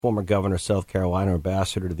former governor of South Carolina,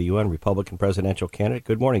 ambassador to the UN, Republican presidential candidate.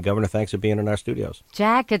 Good morning, Governor. Thanks for being in our studios.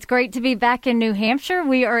 Jack, it's great to be back in New Hampshire.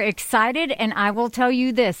 We are excited, and I will tell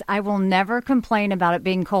you this. I will never complain about it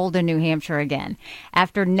being cold in New Hampshire again.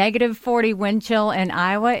 After negative 40 wind chill in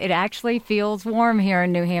Iowa, it actually feels warm here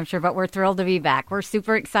in New Hampshire, but we're thrilled to be back. We're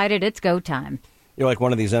super excited. It's go time. You're like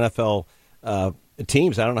one of these NFL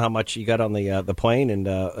teams. I don't know how much you got on the plane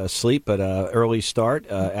and sleep, but early start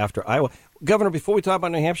after Iowa. Governor, before we talk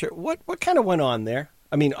about New Hampshire, what kind of went on there?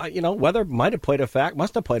 I mean, weather must have played a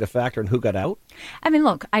factor in who got out. I mean,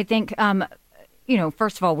 look, I think,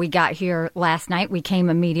 first of all, we got here last night. We came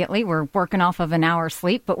immediately. We're working off of an hour's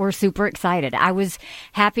sleep, but we're super excited. I was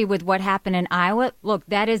happy with what happened in Iowa. Look,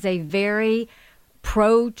 that is a very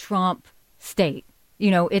pro-Trump state.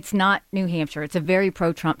 It's not New Hampshire. It's a very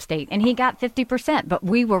pro-Trump state. And he got 50%, but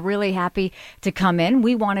we were really happy to come in.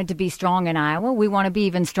 We wanted to be strong in Iowa. We want to be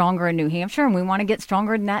even stronger in New Hampshire, and we want to get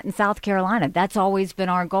stronger than that in South Carolina. That's always been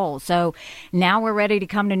our goal. So now we're ready to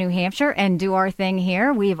come to New Hampshire and do our thing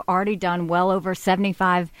here. We have already done well over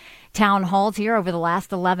 75 town halls here over the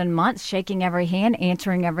last 11 months, shaking every hand,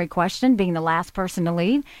 answering every question, being the last person to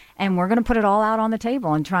leave. And we're going to put it all out on the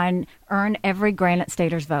table and try and earn every Granite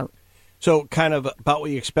Stater's vote. So kind of about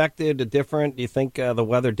what you expected, different. Do you think the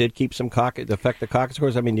weather did keep some affect the caucus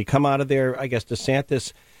scores? I mean, you come out of there, I guess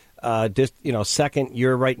DeSantis, second,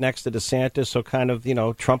 you're right next to DeSantis. So kind of,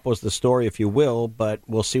 Trump was the story, if you will, but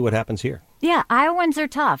we'll see what happens here. Yeah, Iowans are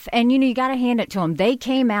tough. And, you got to hand it to them. They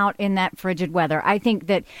came out in that frigid weather. I think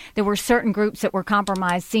that there were certain groups that were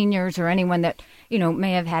compromised, seniors or anyone that,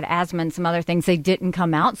 may have had asthma and some other things. They didn't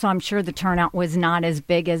come out. So I'm sure the turnout was not as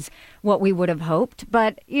big as what we would have hoped.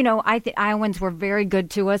 But, I think Iowans were very good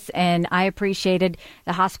to us, and I appreciated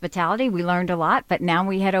the hospitality. We learned a lot. But now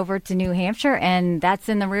we head over to New Hampshire, and that's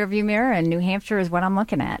in the rearview mirror, and New Hampshire is what I'm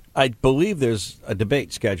looking at. I believe there's a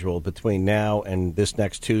debate scheduled between now and this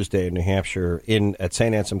next Tuesday in New Hampshire at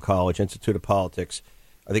Saint Anselm College, Institute of Politics.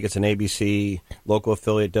 I think it's an ABC local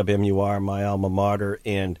affiliate, WMUR, my alma mater,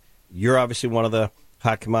 and you're obviously one of the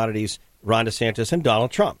hot commodities, Ron DeSantis and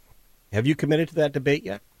Donald Trump. Have you committed to that debate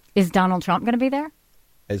yet? Is Donald Trump going to be there?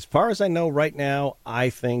 As far as I know right now, I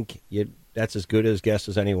think that's as good a guess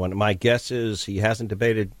as anyone. My guess is he hasn't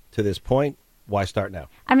debated to this point. Why start now?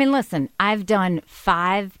 I mean, listen, I've done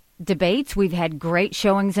 5 debates. We've had great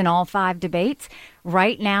showings in all 5 debates.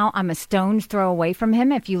 Right now, I'm a stone's throw away from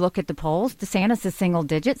him. If you look at the polls, DeSantis is single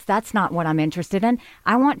digits. That's not what I'm interested in.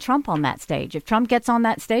 I want Trump on that stage. If Trump gets on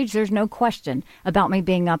that stage, there's no question about me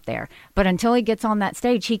being up there. But until he gets on that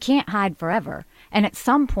stage, he can't hide forever. And at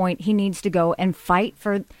some point, he needs to go and fight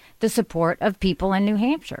for the support of people in New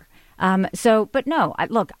Hampshire. But no,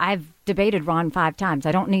 look, I've debated Ron 5 times.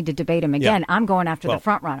 I don't need to debate him again. Yeah. I'm going after the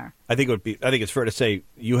front runner. I think it's fair to say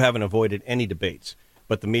you haven't avoided any debates,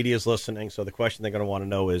 but the media is listening. So the question they're going to want to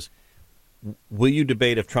know is, will you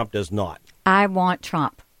debate if Trump does not? I want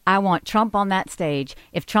Trump. I want Trump on that stage.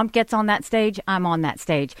 If Trump gets on that stage, I'm on that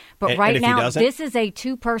stage. But right now, this is a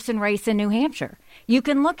 2-person race in New Hampshire. You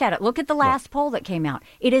can look at it. Look at the last poll that came out.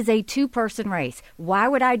 It is a 2-person race. Why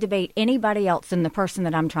would I debate anybody else than the person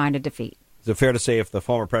that I'm trying to defeat? Is it fair to say if the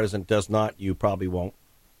former president does not, you probably won't?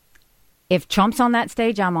 If Trump's on that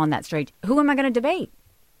stage, I'm on that stage. Who am I going to debate?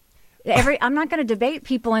 I'm not going to debate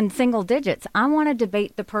people in single digits. I want to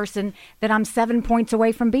debate the person that I'm 7 points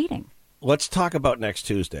away from beating. Let's talk about next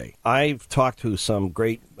Tuesday. I've talked to some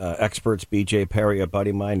great experts, B.J. Perry, a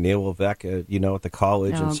buddy of mine, Neil Levesque, at the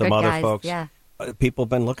college, and some other guys, folks. Yeah. People have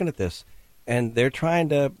been looking at this, and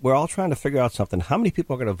we're all trying to figure out something. How many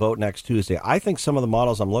people are going to vote next Tuesday? I think some of the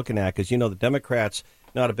models I'm looking at, because, the Democrats,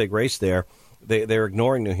 not a big race there, they're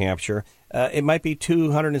ignoring New Hampshire. It might be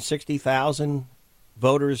 260,000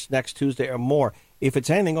 voters next Tuesday or more. If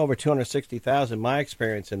it's anything over 260,000, my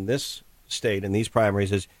experience in this state, in these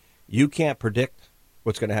primaries, is you can't predict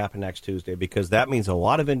what's going to happen next Tuesday, because that means a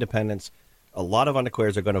lot of independents, a lot of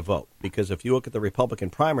undeclareds are going to vote. Because if you look at the Republican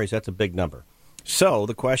primaries, that's a big number. So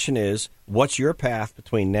the question is, what's your path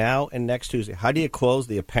between now and next Tuesday? How do you close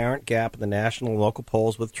the apparent gap in the national and local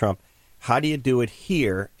polls with Trump? How do you do it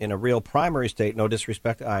here in a real primary state, no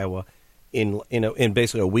disrespect to Iowa, in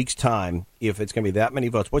basically a week's time, if it's going to be that many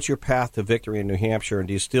votes? What's your path to victory in New Hampshire? And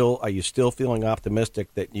are you still feeling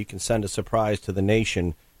optimistic that you can send a surprise to the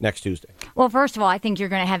nation next Tuesday? Well, first of all, I think you're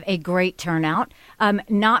going to have a great turnout,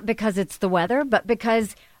 not because it's the weather, but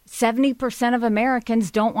because 70% of Americans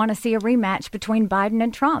don't want to see a rematch between Biden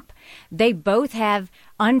and Trump. They both have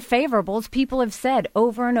unfavorables. People have said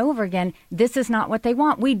over and over again, this is not what they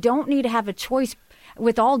want. We don't need to have a choice,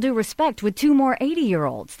 with all due respect, with 2 more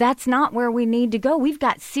 80-year-olds. That's not where we need to go. We've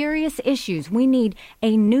got serious issues. We need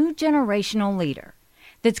a new generational leader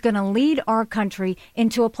that's going to lead our country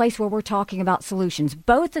into a place where we're talking about solutions.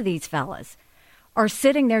 Both of these fellas are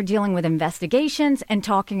sitting there dealing with investigations and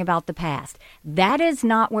talking about the past. That is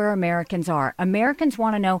not where Americans are. Americans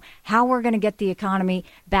want to know how we're going to get the economy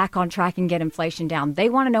back on track and get inflation down. They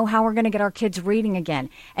want to know how we're going to get our kids reading again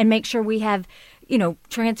and make sure we have,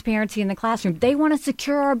 transparency in the classroom. They want to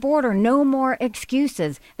secure our border. No more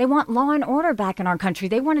excuses. They want law and order back in our country.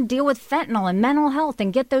 They want to deal with fentanyl and mental health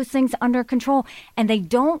and get those things under control. And they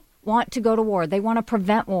don't want to go to war. They want to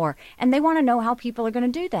prevent war. And they want to know how people are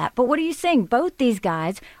going to do that. But what are you saying? Both these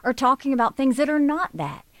guys are talking about things that are not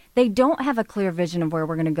that. They don't have a clear vision of where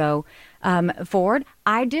we're going to go forward.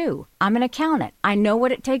 I do. I'm an accountant. I know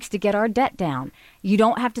what it takes to get our debt down. You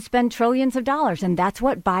don't have to spend trillions of dollars. And that's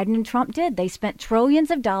what Biden and Trump did. They spent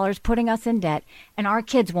trillions of dollars putting us in debt. And our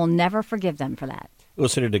kids will never forgive them for that.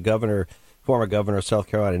 Listening to former governor of South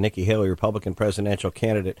Carolina, Nikki Haley, Republican presidential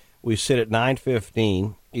candidate. We sit at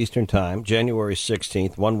 9:15 Eastern Time, January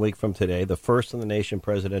 16th, 1 week from today, the first in the nation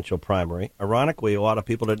presidential primary. Ironically, a lot of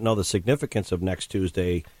people didn't know the significance of next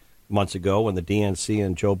Tuesday months ago when the DNC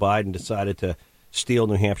and Joe Biden decided to steal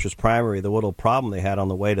New Hampshire's primary. The little problem they had on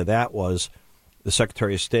the way to that was the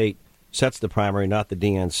Secretary of State sets the primary, not the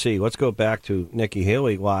DNC. Let's go back to Nikki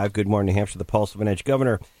Haley live. Good morning, New Hampshire, the Pulse of NH.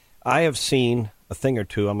 Governor, I have seen a thing or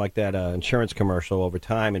two. I'm like that insurance commercial over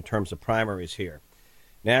time in terms of primaries here.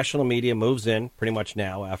 National media moves in pretty much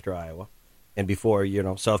now after Iowa and before,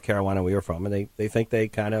 South Carolina we were from, and they think they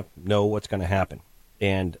kind of know what's going to happen.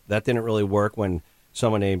 And that didn't really work when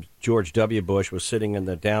someone named George W. Bush was sitting in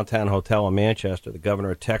the downtown hotel in Manchester, the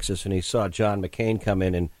governor of Texas, and he saw John McCain come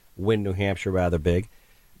in and win New Hampshire rather big.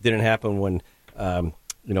 Didn't happen when,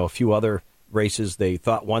 a few other races, they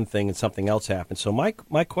thought one thing and something else happened. So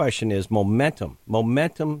my question is momentum.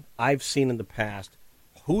 Momentum I've seen in the past.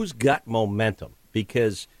 Who's got momentum?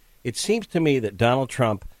 Because it seems to me that Donald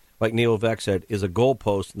Trump, like Neil Levesque said, is a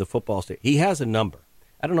goalpost in the football state. He has a number.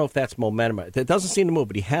 I don't know if that's momentum. It doesn't seem to move,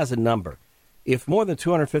 but he has a number. If more than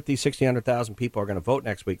 250, 100,000 people are going to vote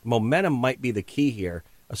next week, momentum might be the key here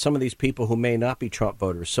of some of these people who may not be Trump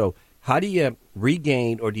voters. So how do you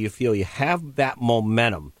regain, or do you feel you have that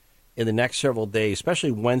momentum in the next several days,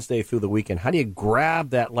 especially Wednesday through the weekend? How do you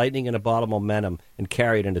grab that lightning in a bottle momentum and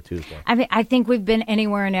carry it into Tuesday? I think we've been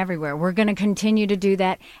anywhere and everywhere. We're going to continue to do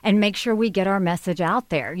that and make sure we get our message out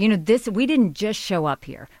there. We didn't just show up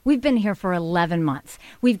here. We've been here for 11 months.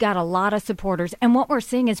 We've got a lot of supporters. And what we're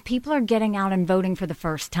seeing is people are getting out and voting for the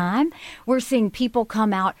first time. We're seeing people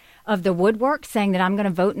come out of the woodwork saying that I'm going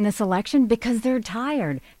to vote in this election because they're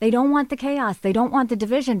tired. They don't want the chaos. They don't want the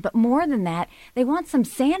division. But more than that, they want some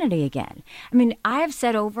sanity again. I have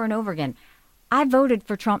said over and over again, I voted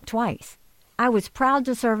for Trump twice. I was proud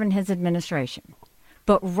to serve in his administration.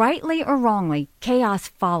 But rightly or wrongly, chaos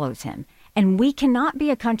follows him. And we cannot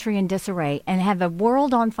be a country in disarray and have a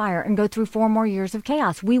world on fire and go through 4 more years of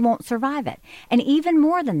chaos. We won't survive it. And even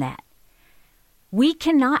more than that, we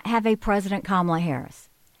cannot have a President Kamala Harris.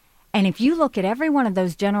 And if you look at every one of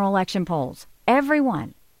those general election polls, every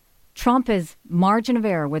one, Trump is margin of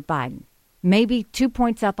error with Biden, maybe 2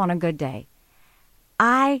 points up on a good day.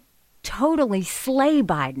 I totally slay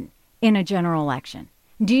Biden in a general election.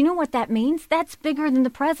 Do you know what that means? That's bigger than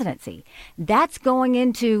the presidency. That's going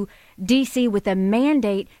into D.C. with a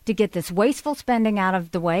mandate to get this wasteful spending out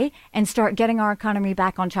of the way and start getting our economy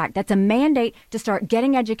back on track. That's a mandate to start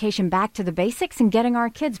getting education back to the basics and getting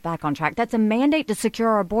our kids back on track. That's a mandate to secure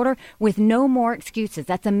our border with no more excuses.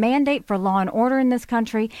 That's a mandate for law and order in this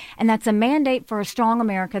country, and that's a mandate for a strong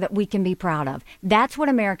America that we can be proud of. That's what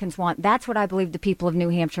Americans want. That's what I believe the people of New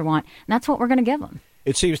Hampshire want, and that's what we're going to give them.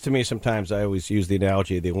 It seems to me sometimes I always use the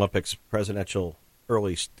analogy of the Olympics presidential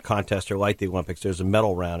early contest, or like the Olympics, there's a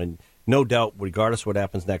medal round. And no doubt, regardless of what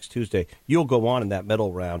happens next Tuesday, you'll go on in that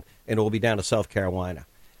medal round, and it will be down to South Carolina.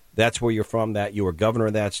 That's where you're from, that you were governor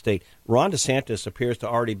of that state. Ron DeSantis appears to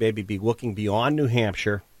already maybe be looking beyond New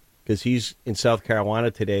Hampshire, because he's in South Carolina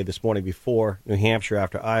today, this morning, before New Hampshire,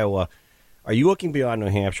 after Iowa. Are you looking beyond New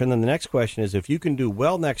Hampshire? And then the next question is, if you can do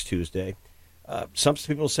well next Tuesday, some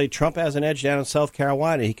people say Trump has an edge down in South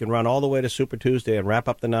Carolina. He can run all the way to Super Tuesday and wrap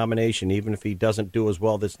up the nomination, even if he doesn't do as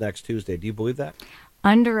well this next Tuesday. Do you believe that?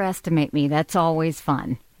 Underestimate me. That's always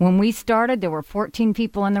fun. When we started, there were 14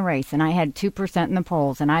 people in the race, and I had 2% in the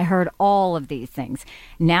polls, and I heard all of these things.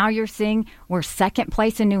 Now you're seeing we're second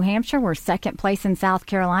place in New Hampshire, we're second place in South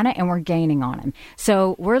Carolina, and we're gaining on them.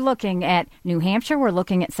 So we're looking at New Hampshire, we're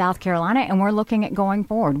looking at South Carolina, and we're looking at going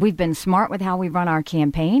forward. We've been smart with how we run our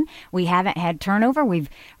campaign. We haven't had turnover. We've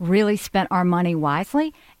really spent our money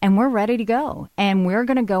wisely, and we're ready to go. And we're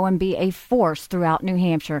going to go and be a force throughout New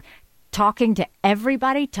Hampshire, talking to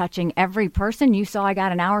everybody, touching every person. You saw I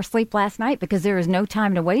got an hour's sleep last night because there is no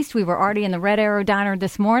time to waste. We were already in the Red Arrow Diner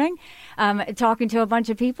this morning talking to a bunch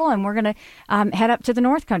of people, and we're going to head up to the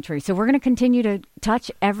North Country. So we're going to continue to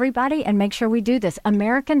touch everybody and make sure we do this.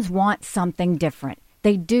 Americans want something different.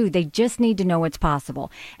 They do. They just need to know it's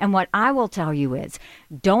possible. And what I will tell you is,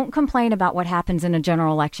 don't complain about what happens in a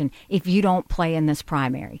general election if you don't play in this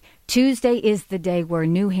primary. Tuesday is the day where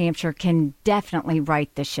New Hampshire can definitely right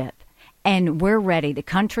the ship. And we're ready. The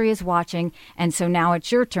country is watching. And so now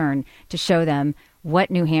it's your turn to show them what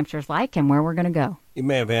New Hampshire's like and where we're going to go. You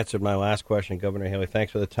may have answered my last question, Governor Haley.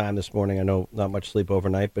 Thanks for the time this morning. I know not much sleep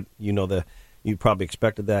overnight, but you probably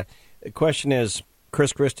expected that. The question is,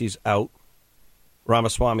 Chris Christie's out.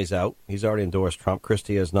 Ramaswamy's out. He's already endorsed Trump.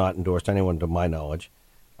 Christie has not endorsed anyone to my knowledge.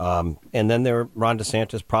 And then Ron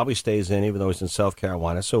DeSantis probably stays in, even though he's in South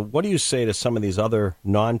Carolina. So what do you say to some of these other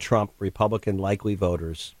non-Trump Republican likely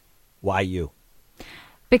voters? Why you?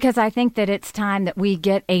 Because I think that it's time that we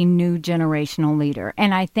get a new generational leader.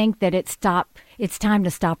 And I think that it's time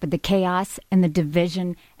to stop with the chaos and the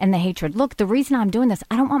division and the hatred. Look, the reason I'm doing this,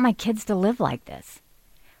 I don't want my kids to live like this.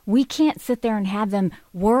 We can't sit there and have them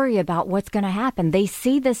worry about what's going to happen. They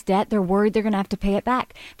see this debt. They're worried they're going to have to pay it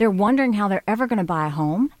back. They're wondering how they're ever going to buy a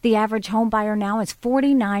home. The average home buyer now is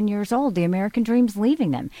 49 years old. The American dream's leaving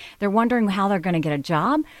them. They're wondering how they're going to get a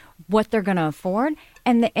job, what they're going to afford.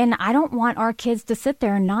 And I don't want our kids to sit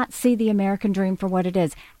there and not see the American dream for what it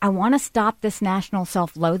is. I want to stop this national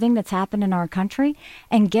self-loathing that's happened in our country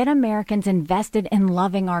and get Americans invested in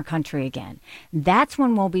loving our country again. That's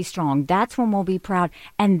when we'll be strong. That's when we'll be proud.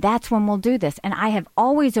 And that's when we'll do this. And I have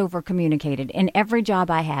always over-communicated in every job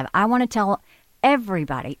I have. I want to tell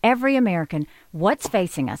everybody, every American, what's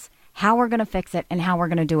facing us, how we're going to fix it, and how we're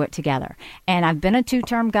going to do it together. And I've been a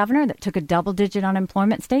two-term governor that took a double-digit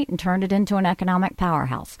unemployment state and turned it into an economic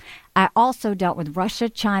powerhouse. I also dealt with Russia,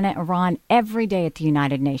 China, Iran every day at the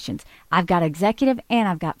United Nations. I've got executive and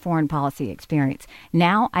I've got foreign policy experience.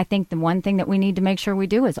 Now, I think the one thing that we need to make sure we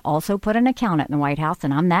do is also put an accountant in the White House,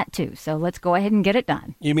 and I'm that too. So let's go ahead and get it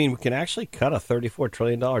done. You mean we can actually cut a $34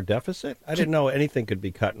 trillion deficit? I didn't know anything could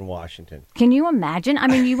be cut in Washington. Can you imagine? I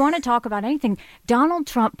mean, you want to talk about anything. Donald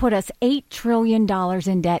Trump put us $8 trillion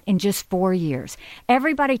in debt in just 4 years.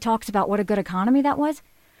 Everybody talks about what a good economy that was.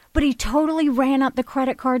 But he totally ran up the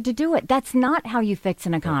credit card to do it. That's not how you fix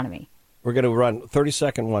an economy. We're going to run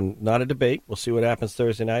 30-second one, not a debate. We'll see what happens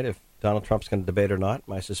Thursday night, if Donald Trump's going to debate or not.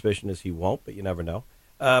 My suspicion is he won't, but you never know.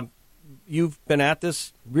 You've been at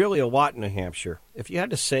this really a lot in New Hampshire. If you had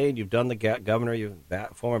to say, and you've done the governor,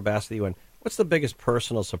 former ambassador, you went, what's the biggest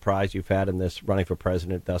personal surprise you've had in this running for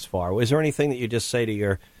president thus far? Is there anything that you just say to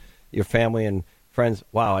your family and friends,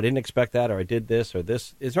 wow, I didn't expect that, or I did this, or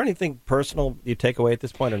this? Is there anything personal you take away at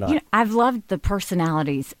this point or not? I've loved the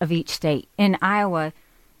personalities of each state. In Iowa,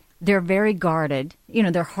 they're very guarded.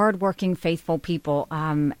 They're hardworking, faithful people,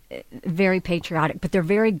 very patriotic, but they're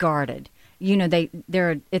very guarded.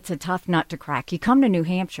 It's a tough nut to crack. You come to New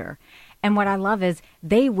Hampshire, and what I love is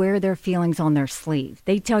they wear their feelings on their sleeve.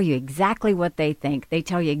 They tell you exactly what they think. They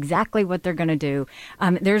tell you exactly what they're going to do.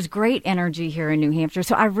 There's great energy here in New Hampshire.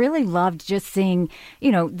 So I really loved just seeing,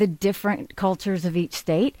 the different cultures of each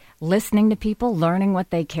state, listening to people, learning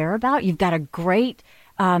what they care about. You've got a great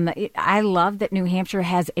I love that New Hampshire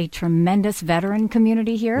has a tremendous veteran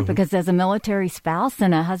community here because as a military spouse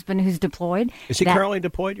and a husband who's deployed. Is he currently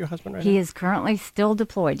deployed, your husband, right now? He is currently still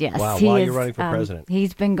deployed, yes. Wow, while you're running for president.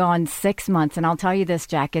 He's been gone 6 months, and I'll tell you this,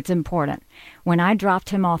 Jack, it's important. When I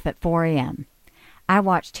dropped him off at 4 a.m., I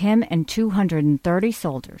watched him and 230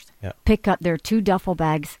 soldiers pick up their 2 duffel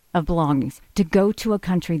bags of belongings to go to a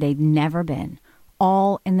country they'd never been,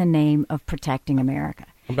 all in the name of protecting America.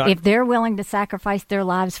 If they're willing to sacrifice their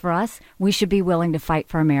lives for us, we should be willing to fight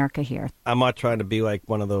for America here. I'm not trying to be like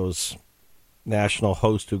one of those national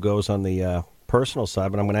hosts who goes on the personal side,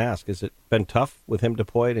 but I'm going to ask, has it been tough with him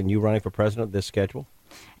deployed and you running for president, this schedule?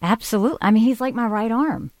 Absolutely. I mean, he's like my right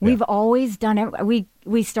arm. Yeah. We've always done it.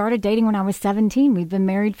 We started dating when I was 17. We've been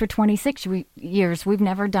married for 26 years. We've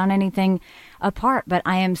never done anything apart, but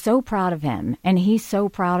I am so proud of him, and he's so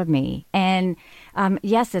proud of me. And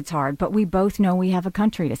yes, it's hard, but we both know we have a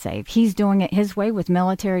country to save. He's doing it his way with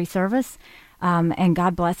military service, and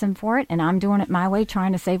God bless him for it, and I'm doing it my way,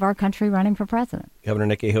 trying to save our country running for president. Governor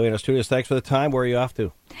Nikki Haley in our studios, thanks for the time. Where are you off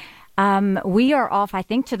to? We are off, I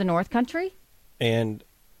think, to the North Country. And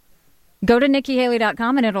Go to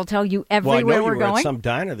NikkiHaley.com and it'll tell you everywhere well, I know we're you were going. At some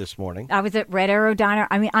diner this morning. I was at Red Arrow Diner.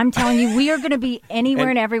 I mean, I'm telling you, we are going to be anywhere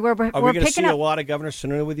and everywhere. Are we going to see a lot of Governor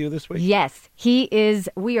Sununu with you this week? Yes, he is.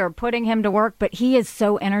 We are putting him to work, but he is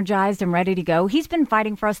so energized and ready to go. He's been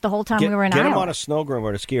fighting for us the whole time we were in Iowa. Get him on a snow groomer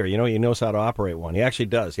or a skier. You know, he knows how to operate one. He actually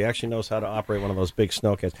does. He actually knows how to operate one of those big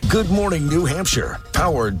snowcats. Good morning, New Hampshire.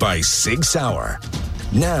 Powered by Sig Sauer.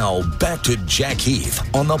 Now, back to Jack Heath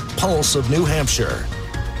on the Pulse of New Hampshire.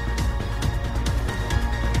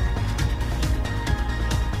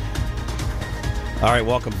 All right,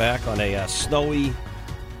 welcome back on a snowy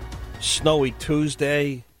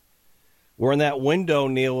Tuesday. We're in that window,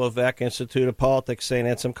 Neil Levesque, Institute of Politics, Saint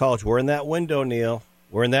Anselm College. We're in that window, Neil.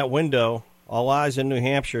 We're in that window. All eyes in New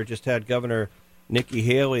Hampshire. Just had Governor Nikki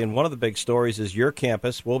Haley, and one of the big stories is your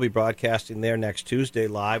campus. We'll be broadcasting there next Tuesday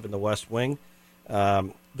live in the West Wing,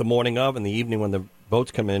 the morning of and the evening when the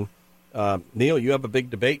votes come in. Neil, you have a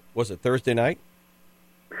big debate. Was it Thursday night?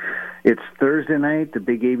 It's Thursday night, the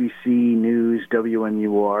big ABC News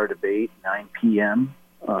WNUR debate, 9 p.m.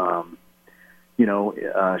 I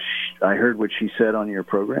heard what she said on your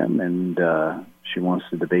program, and she wants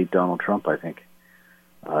to debate Donald Trump, I think.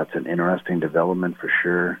 It's an interesting development for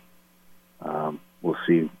sure. We'll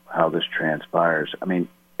see how this transpires. I mean,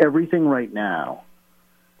 everything right now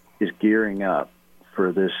is gearing up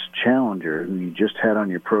for this challenger who you just had on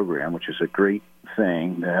your program, which is a great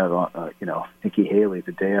thing to have, Nikki Haley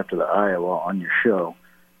the day after the Iowa on your show.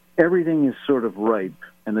 Everything is sort of ripe,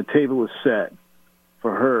 and the table is set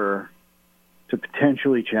for her to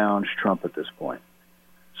potentially challenge Trump at this point.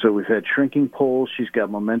 So we've had shrinking polls. She's got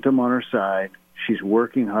momentum on her side. She's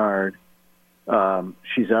working hard.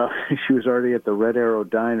 She's out. She was already at the Red Arrow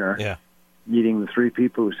Diner meeting the three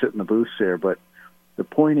people who sit in the booths there. But the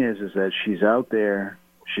point is that she's out there.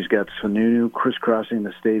 She's got Sununu crisscrossing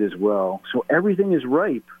the state as well. So everything is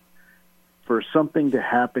ripe for something to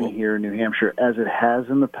happen here in New Hampshire, as it has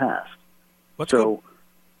in the past. Let's go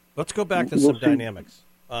back to some dynamics.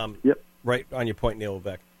 Yep. Right on your point, Neil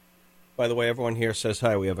Levesque. By the way, everyone here says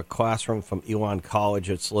hi. We have a classroom from Elon College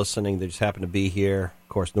that's listening. They just happen to be here. Of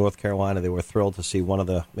course, North Carolina, they were thrilled to see one of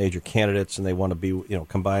the major candidates, and they want to be,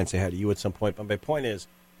 come by and say hi to you at some point. But my point is,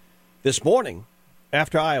 this morning,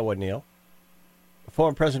 after Iowa, Neil,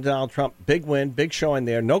 former President Donald Trump, big win, big showing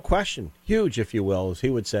there, no question, huge, if you will, as he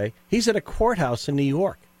would say. He's at a courthouse in New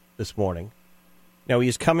York this morning. Now,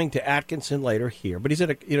 he's coming to Atkinson later here, but he's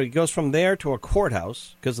at he goes from there to a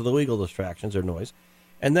courthouse because of the legal distractions or noise.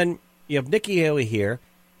 And then you have Nikki Haley here,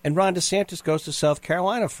 and Ron DeSantis goes to South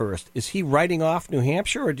Carolina first. Is he writing off New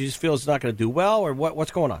Hampshire, or do you just feel it's not going to do well, or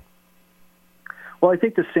what's going on? Well, I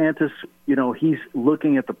think DeSantis, he's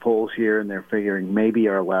looking at the polls here, and they're figuring maybe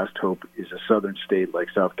our last hope is a southern state like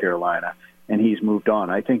South Carolina, and he's moved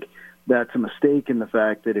on. I think that's a mistake in the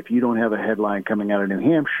fact that if you don't have a headline coming out of New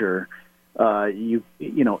Hampshire,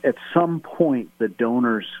 at some point the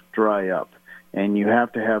donors dry up, and you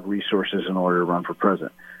have to have resources in order to run for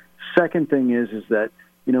president. Second thing is that,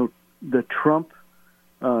 the Trump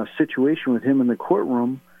situation with him in the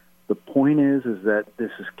courtroom, the point is that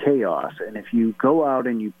this is chaos. And if you go out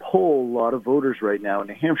and you poll a lot of voters right now in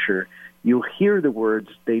New Hampshire, you'll hear the words,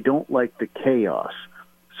 they don't like the chaos.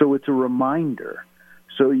 So it's a reminder.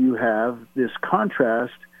 So you have this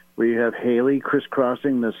contrast where you have Haley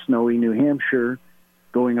crisscrossing the snowy New Hampshire,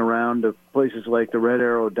 going around to places like the Red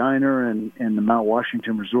Arrow Diner and the Mount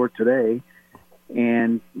Washington Resort today,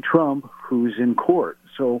 and Trump, who's in court.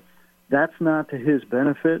 So that's not to his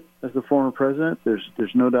benefit as the former president.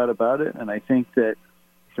 There's no doubt about it. And I think that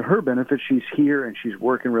to her benefit, she's here and she's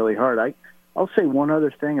working really hard. I'll say one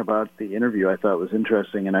other thing about the interview I thought was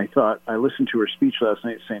interesting, and I listened to her speech last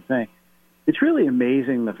night, same thing. It's really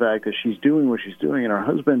amazing the fact that she's doing what she's doing, and her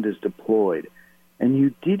husband is deployed. And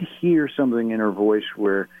you did hear something in her voice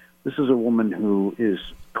where this is a woman who is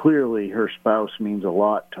clearly, her spouse means a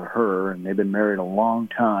lot to her, and they've been married a long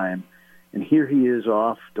time. And here he is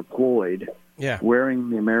off deployed,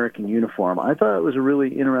 wearing the American uniform. I thought it was a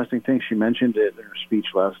really interesting thing. She mentioned it in her speech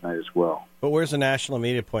last night as well. But where's the national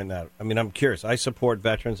media pointing that? I mean, I'm curious. I support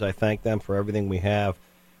veterans. I thank them for everything we have.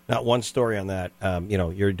 Not one story on that.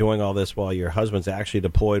 You're doing all this while your husband's actually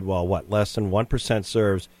deployed while, less than 1%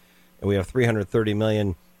 serves, and we have 330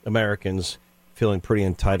 million Americans feeling pretty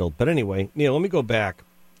entitled. But anyway, Neil, let me go back.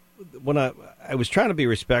 When I was trying to be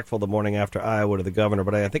respectful the morning after Iowa to the governor,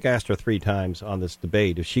 but I think I asked her 3 times on this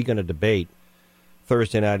debate, is she going to debate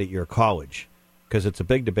Thursday night at your college? Because it's a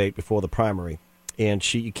big debate before the primary.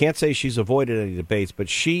 And you can't say she's avoided any debates, but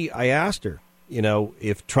I asked her,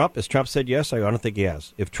 if Trump said yes, I don't think he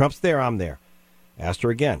has. If Trump's there, I'm there. Asked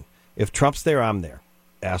her again. If Trump's there, I'm there.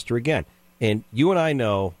 Asked her again. And you and I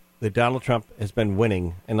know that Donald Trump has been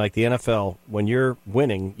winning, and like the NFL, when you're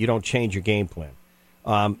winning, you don't change your game plan.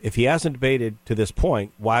 If he hasn't debated to this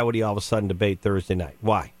point, why would he all of a sudden debate Thursday night?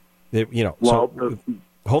 Why?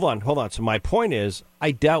 Hold on. So my point is,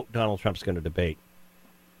 I doubt Donald Trump's going to debate.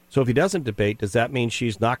 So if he doesn't debate, does that mean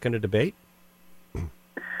she's not going to debate?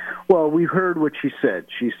 Well, we heard what she said.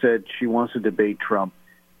 She said she wants to debate Trump.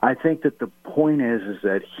 I think that the point is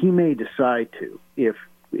that he may decide to.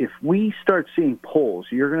 If we start seeing polls,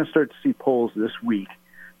 you're going to start to see polls this week,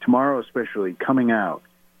 tomorrow especially, coming out,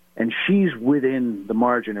 and she's within the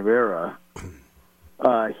margin of error,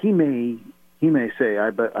 he may say,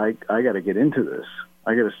 I got to get into this.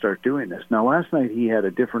 I got to start doing this. Now, last night he had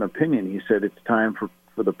a different opinion. He said it's time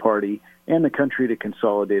for the party and the country to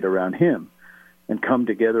consolidate around him and come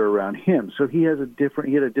together around him. So he had a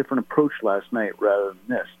different approach last night rather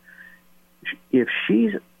than this. If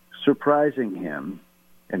she's surprising him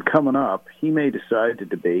and coming up, he may decide to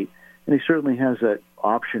debate, and he certainly has that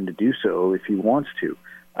option to do so if he wants to.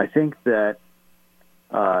 I think that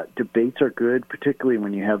debates are good, particularly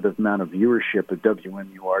when you have the amount of viewership of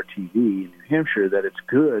WMUR-TV in New Hampshire, that it's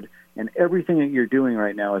good, and everything that you're doing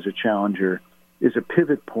right now as a challenger is a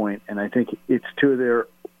pivot point, and I think it's to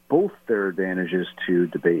both their advantages to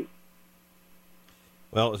debate.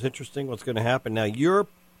 Well, it's interesting what's going to happen. Now, you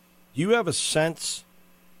have a sense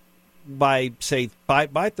by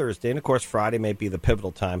Thursday, and of course Friday may be the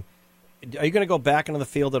pivotal time, are you going to go back into the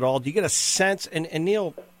field at all? Do you get a sense, and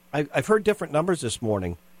Neil, I've heard different numbers this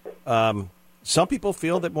morning. Some people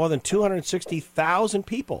feel that more than 260,000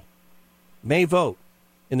 people may vote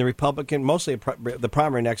in the Republican, mostly the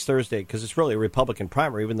primary next Thursday, because it's really a Republican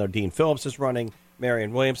primary, even though Dean Phillips is running,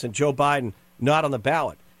 Marianne Williamson, Joe Biden, not on the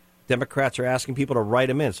ballot. Democrats are asking people to write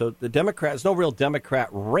him in. So there's no real Democrat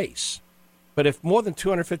race. But if more than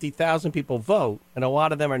 250,000 people vote, and a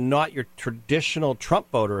lot of them are not your traditional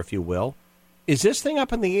Trump voter, if you will, is this thing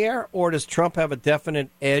up in the air, or does Trump have a definite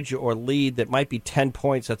edge or lead that might be 10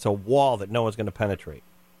 points that's a wall that no one's going to penetrate?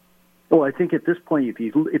 Well, I think at this point,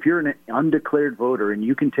 if you're an undeclared voter and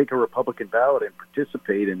you can take a Republican ballot and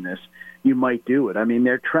participate in this, you might do it. I mean,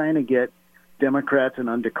 they're trying to get Democrats and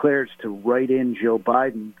undeclareds to write in Joe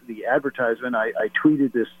Biden. The advertisement, I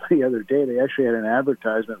tweeted this the other day, they actually had an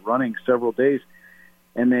advertisement running several days,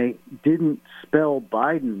 and they didn't spell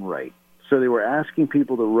Biden right. So they were asking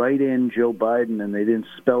people to write in Joe Biden, and they didn't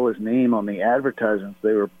spell his name on the advertisements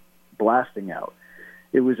they were blasting out.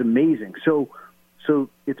 It was amazing. So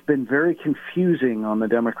it's been very confusing on the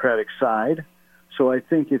Democratic side. So I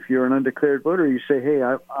think if you're an undeclared voter, you say, hey,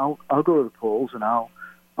 I'll go to the polls, and I'm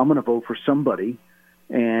going to vote for somebody,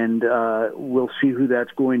 and we'll see who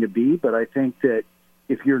that's going to be. But I think that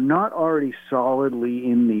if you're not already solidly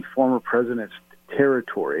in the former president's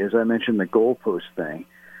territory, as I mentioned, the goalpost thing,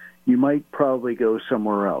 you might probably go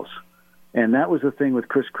somewhere else. And that was the thing with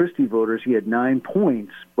Chris Christie voters. He had 9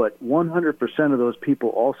 points, but 100% of those people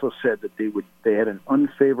also said that they had an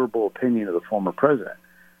unfavorable opinion of the former president.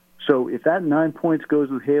 So if that 9 points goes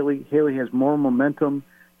with Haley has more momentum.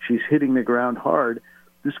 She's hitting the ground hard.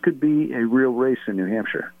 This could be a real race in New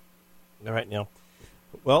Hampshire. All right, Neil.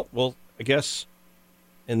 Well, I guess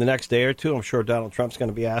in the next day or two, I'm sure Donald Trump's going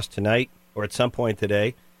to be asked tonight or at some point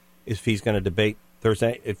today if he's going to debate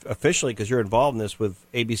Thursday. Officially, because you're involved in this with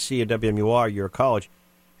ABC and WMUR, your college,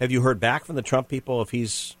 have you heard back from the Trump people if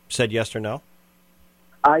he's said yes or no?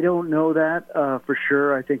 I don't know that for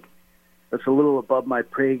sure. I think that's a little above my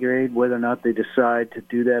pay grade, whether or not they decide to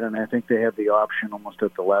do that, and I think they have the option almost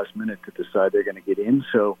at the last minute to decide they're going to get in.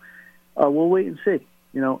 So we'll wait and see.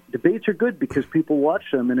 You know, debates are good because people watch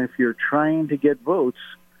them, and if you're trying to get votes,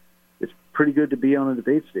 it's pretty good to be on a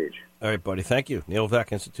debate stage. All right, buddy. Thank you. Neil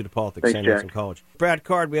Levesque, Institute of Politics, Saint Anselm College. Brad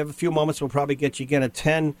Card, we have a few moments. We'll probably get you again at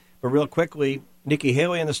 10. But real quickly, Nikki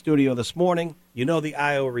Haley in the studio this morning. You know the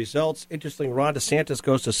Iowa results. Interesting, Ron DeSantis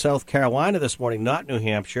goes to South Carolina this morning, not New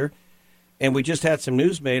Hampshire. And we just had some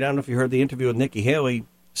news made. I don't know if you heard the interview with Nikki Haley.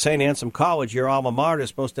 Saint Anselm College, your alma mater, is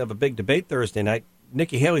supposed to have a big debate Thursday night.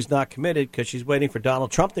 Nikki Haley's not committed because she's waiting for Donald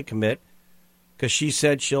Trump to commit, because she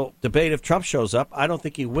said she'll debate if Trump shows up. I don't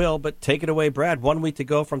think he will, but take it away, Brad. 1 week to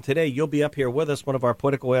go from today. You'll be up here with us, one of our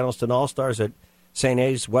political analysts and all-stars at St.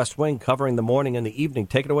 A's West Wing, covering the morning and the evening.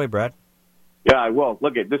 Take it away, Brad. Yeah, I will.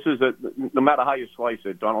 Look, this is no matter how you slice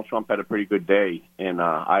it, Donald Trump had a pretty good day in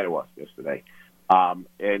Iowa yesterday.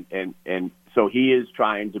 And so he is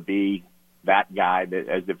trying to be that guy that,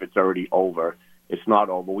 as if it's already over. It's not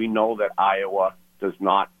over. We know that Iowa does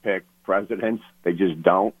not pick presidents. They just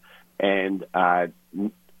don't. And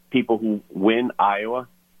people who win Iowa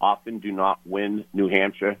often do not win New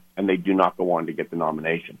Hampshire, and they do not go on to get the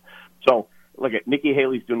nomination. So look at Nikki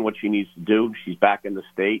Haley's doing what she needs to do. She's back in the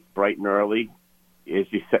state bright and early. As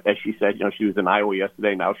she said, she was in Iowa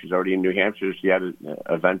yesterday. Now she's already in New Hampshire. She had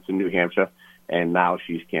events in New Hampshire, and now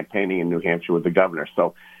she's campaigning in New Hampshire with the governor.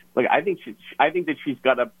 So, look, I think that she's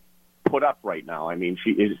got to put up right now. I mean,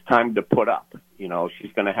 it's time to put up.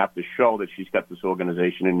 She's going to have to show that she's got this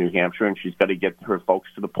organization in New Hampshire, and she's got to get her folks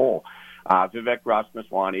to the poll. Vivek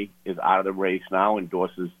Ramaswamy is out of the race now,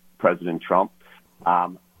 endorses President Trump.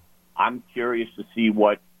 I'm curious to see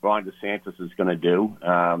what Ron DeSantis is going to do.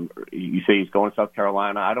 You say he's going to South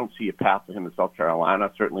Carolina. I don't see a path for him in South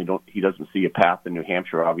Carolina. Certainly he doesn't see a path in New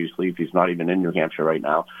Hampshire, obviously, if he's not even in New Hampshire right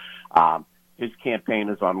now. His campaign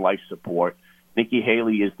is on life support. Nikki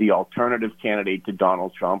Haley is the alternative candidate to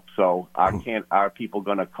Donald Trump. So are people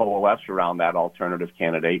going to coalesce around that alternative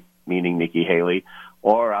candidate, meaning Nikki Haley,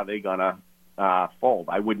 or are they going to fold?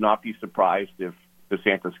 I would not be surprised if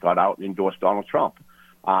DeSantis got out and endorsed Donald Trump.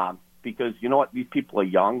 Because you know what? These people are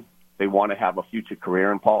young. They want to have a future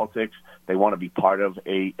career in politics. They want to be part of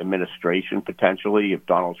a administration potentially if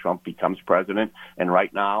Donald Trump becomes president. And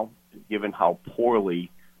right now, given how poorly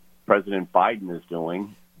President Biden is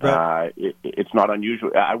doing, it's not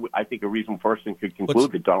unusual. I think a reasonable person could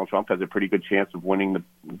conclude that Donald Trump has a pretty good chance of winning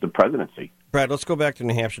the presidency. Brad, let's go back to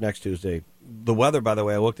New Hampshire next Tuesday. The weather, by the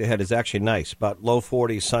way, I looked ahead, is actually nice, about low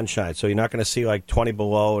 40s, sunshine. So you're not going to see like 20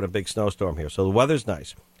 below and a big snowstorm here. So the weather's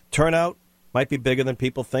nice. Turnout might be bigger than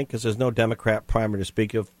people think because there's no Democrat primary to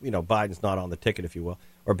speak of. Biden's not on the ticket, if you will,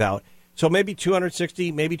 or ballot. So maybe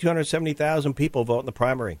 260, maybe 270,000 people vote in the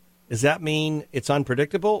primary. Does that mean it's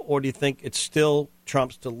unpredictable, or do you think it's still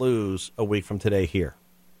Trump's to lose a week from today here?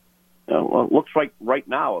 Well, it looks like right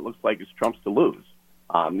now it looks like it's Trump's to lose.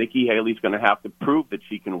 Nikki Haley's going to have to prove that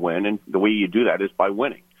she can win, and the way you do that is by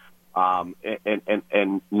winning.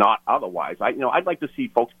 And not otherwise. I'd like to see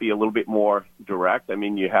folks be a little bit more direct. I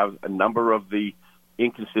mean, you have a number of the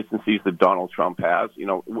inconsistencies that Donald Trump has.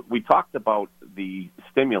 We talked about the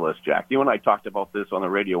stimulus, Jack. You and I talked about this on the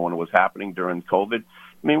radio when it was happening during COVID.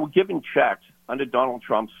 I mean, we're giving checks under Donald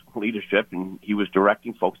Trump's leadership, and he was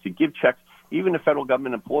directing folks to give checks even to federal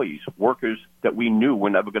government employees, workers that we knew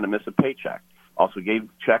were never going to miss a paycheck. Also gave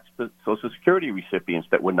checks to Social Security recipients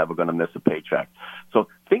that were never going to miss a paycheck. So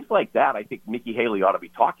things like that, I think Nikki Haley ought to be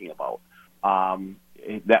talking about.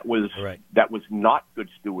 That was not good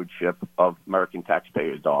stewardship of American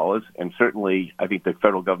taxpayers' dollars, and certainly I think the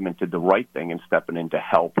federal government did the right thing in stepping in to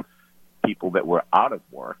help people that were out of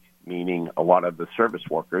work, meaning a lot of the service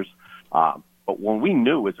workers. But when we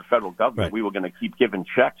knew as a federal government we were going to keep giving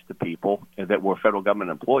checks to people that were federal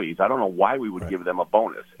government employees, I don't know why we would give them a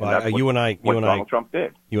bonus. And that's what Donald Trump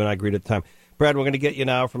did. You and I agreed at the time. Brad, we're going to get you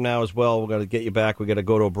now from now as well. We're going to get you back. We've got to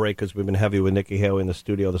go to a break because we've been heavy with Nikki Haley in the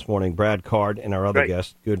studio this morning. Brad Card and our other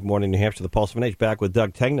guest. Good morning, New Hampshire, the Pulse of an Age. Back with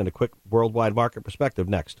Doug Tengdin, a quick worldwide market perspective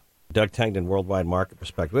next. Doug Tengdin, worldwide market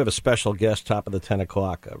perspective. We have a special guest, top of the 10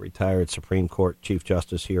 o'clock, a retired Supreme Court Chief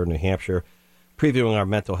Justice here in New Hampshire, previewing our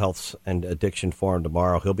mental health and addiction forum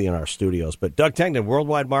tomorrow. He'll be in our studios. But Doug Tengdin,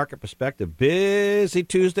 worldwide market perspective. Busy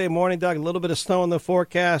Tuesday morning, Doug. A little bit of snow in the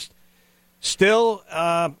forecast. Still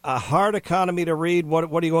a hard economy to read.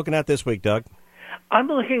 What are you looking at this week, Doug? I'm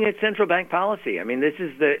looking at central bank policy. I mean, this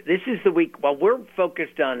is the week. While we're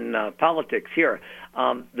focused on politics here,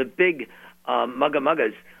 the big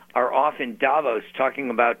muggas are off in Davos talking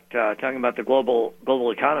about the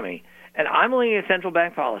global economy. And I'm looking at central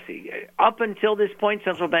bank policy. Up until this point,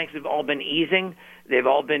 central banks have all been easing. They've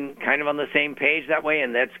all been kind of on the same page that way,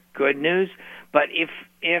 and that's good news. But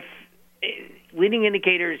if leading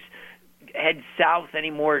indicators head south any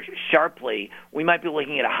more sharply, we might be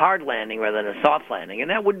looking at a hard landing rather than a soft landing, and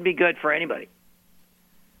that wouldn't be good for anybody.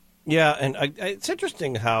 Yeah, and it's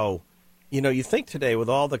interesting how, you think today with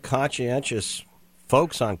all the conscientious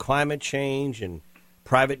folks on climate change and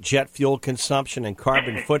private jet fuel consumption and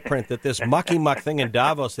carbon footprint that this mucky-muck thing in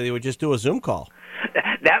Davos, they would just do a Zoom call.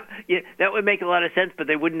 That would make a lot of sense, but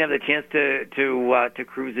they wouldn't have the chance to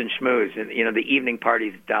cruise and schmooze. And the evening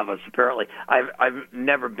parties at Davos. Apparently, I've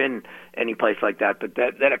never been any place like that, but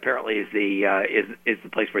that apparently is the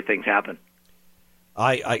place where things happen.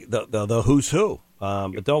 The who's who,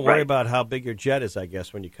 but don't worry about how big your jet is. I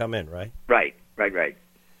guess when you come in, right? Right.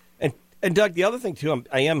 And Doug, the other thing too,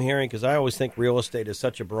 I am hearing, because I always think real estate is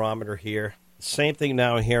such a barometer here. Same thing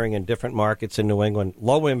now I'm hearing in different markets in New England.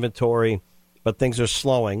 Low inventory, but things are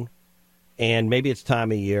slowing, and maybe it's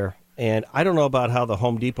time of year. And I don't know about how the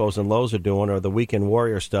Home Depots and Lowe's are doing or the Weekend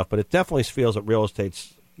Warrior stuff, but it definitely feels that real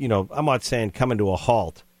estate's, I'm not saying coming to a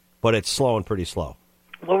halt, but it's slow and pretty slow.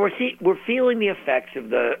 Well, we're feeling the effects of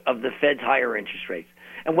the Fed's higher interest rates.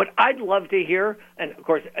 And what I'd love to hear, and of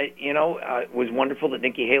course, it was wonderful that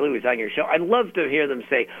Nikki Haley was on your show. I'd love to hear them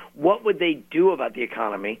say, what would they do about the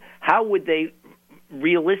economy? How would they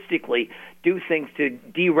realistically do things to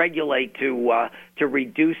deregulate, to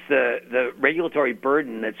reduce the regulatory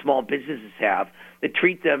burden that small businesses have, that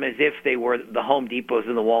treat them as if they were the Home Depots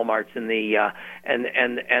and the Walmarts and the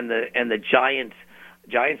giants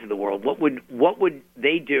of the world. What would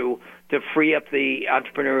they do to free up the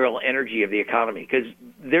entrepreneurial energy of the economy? Because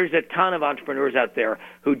there's a ton of entrepreneurs out there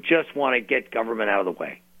who just want to get government out of the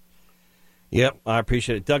way. Yep, I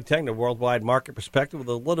appreciate it. Doug Tengdin, Worldwide Market Perspective, with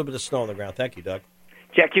a little bit of snow on the ground. Thank you, Doug.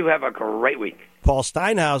 Jack, you have a great week. Paul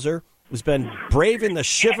Steinhauser has been braving the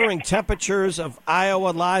shivering temperatures of Iowa,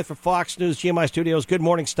 live for Fox News GMI Studios. Good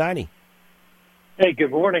morning, Steiny. Hey,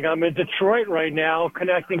 good morning. I'm in Detroit right now,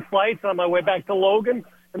 connecting flights on my way back to Logan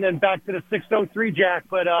and then back to the 603, Jack.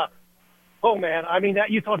 But, oh, man, I mean,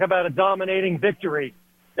 you talk about a dominating victory.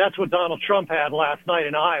 That's what Donald Trump had last night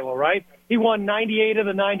in Iowa, right? He won 98 of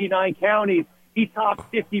the 99 counties. He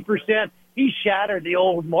topped 50%. He shattered the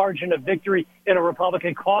old margin of victory in a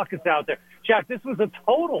Republican caucus out there. Jack, this was a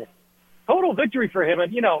total victory for him.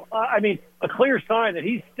 And, a clear sign that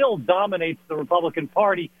he still dominates the Republican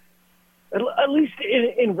Party, at least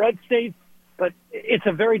in red states. But it's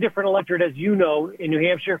a very different electorate, as you know, in New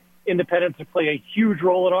Hampshire. Independents play a huge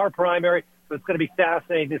role in our primary, so it's going to be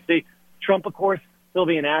fascinating to see. Trump, of course, he'll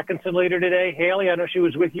be in Atkinson later today. Haley, I know she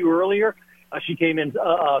was with you earlier. She came in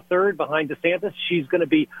third behind DeSantis. She's going to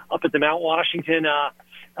be up at the Mount Washington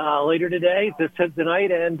later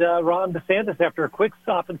tonight. And Ron DeSantis, after a quick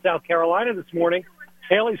stop in South Carolina this morning,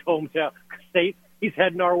 Haley's hometown state, he's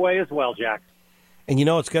heading our way as well, Jack. And,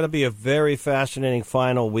 it's going to be a very fascinating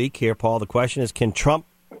final week here, Paul. The question is, can Trump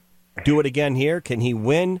do it again here? Can he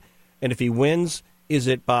win? And if he wins, is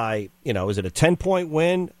it by, is it a 10-point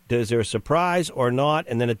win? Is there a surprise or not?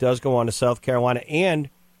 And then it does go on to South Carolina. And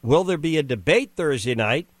will there be a debate Thursday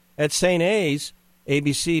night at St. A's,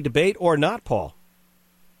 ABC debate, or not, Paul?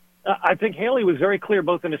 I think Haley was very clear,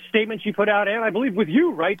 both in a statement she put out and I believe with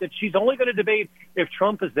you, right, that she's only going to debate if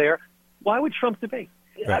Trump is there. Why would Trump debate?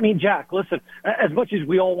 Right. I mean, Jack, listen, as much as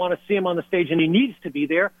we all want to see him on the stage and he needs to be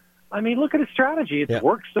there, I mean, look at his strategy. It's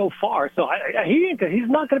worked so far. So he's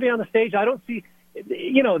not going to be on the stage. I don't see,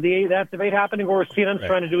 that debate happening, or CNN's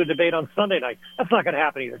trying to do a debate on Sunday night. That's not going to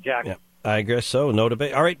happen either, Jack. Yeah, I guess so. No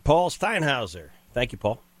debate. All right, Paul Steinhauser. Thank you,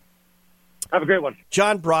 Paul. Have a great one.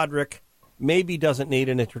 John Broderick maybe doesn't need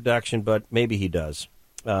an introduction, but maybe he does.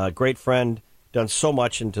 Great friend, done so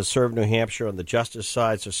much to serve New Hampshire on the justice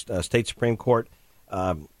side, state Supreme Court,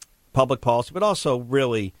 public policy, but also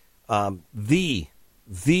really the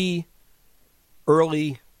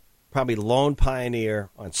early, probably lone pioneer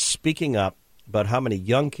on speaking up about how many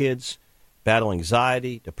young kids battle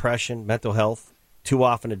anxiety, depression, mental health, too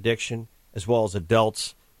often addiction, as well as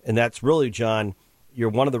adults. And that's really, John, you're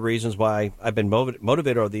one of the reasons why I've been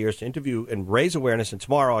motivated over the years to interview and raise awareness. And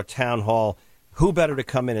tomorrow at Town Hall, who better to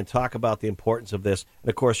come in and talk about the importance of this? And,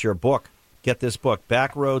 of course, your book. Get this book,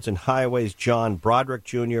 Back Roads and Highways, John Broderick,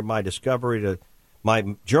 Jr., my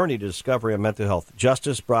journey to discovery of mental health.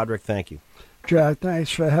 Justice Broderick, thank you. Jack,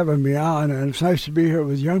 thanks for having me on. And it's nice to be here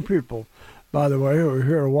with young people, by the way, who are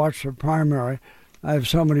here to watch the primary. I have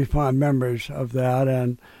so many fond memories of that.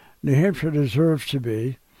 And New Hampshire deserves to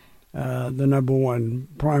be the number one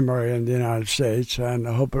primary in the United States, and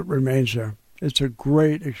I hope it remains there. It's a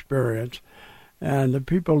great experience. And the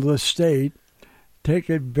people of the state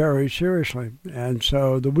take it very seriously. And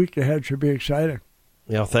so the week ahead should be exciting.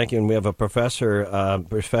 Thank you. And we have a professor,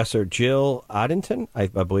 Professor Jill Oddington, I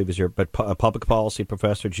believe is your public policy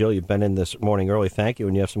professor. Jill, you've been in this morning early. Thank you.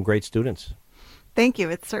 And you have some great students. Thank you.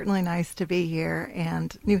 It's certainly nice to be here.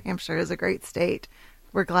 And New Hampshire is a great state.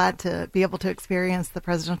 We're glad to be able to experience the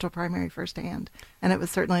presidential primary firsthand. And it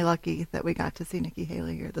was certainly lucky that we got to see Nikki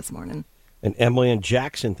Haley here this morning. And Emily and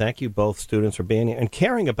Jackson, thank you, both students, for being here and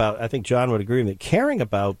caring about, I think John would agree with me, caring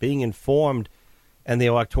about being informed in the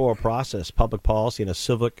electoral process, public policy in a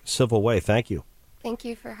civil way. Thank you. Thank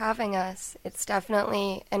you for having us. It's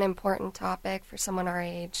definitely an important topic for someone our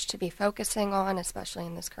age to be focusing on, especially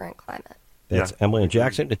in this current climate. That's Emily and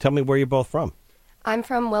Jackson. Tell me where you're both from. I'm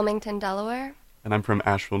from Wilmington, Delaware. And I'm from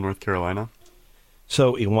Asheville, North Carolina.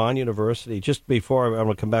 So, Elon University, just before I'm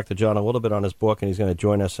going to come back to John a little bit on his book, and he's going to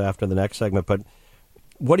join us after the next segment, but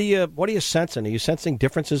what are you sensing? Are you sensing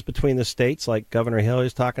differences between the states, like Governor Hill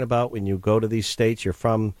is talking about? When you go to these states, you're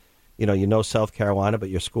from, South Carolina, but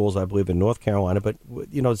your school's, I believe, in North Carolina. But,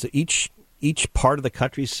 does each part of the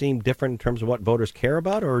country seem different in terms of what voters care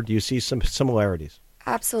about, or do you see some similarities?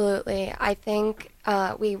 Absolutely. I think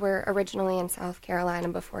We were originally in South Carolina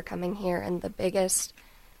before coming here, and the biggest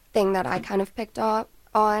thing that I kind of picked up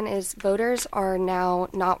on is voters are now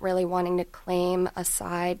not really wanting to claim a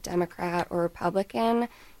side, Democrat or Republican.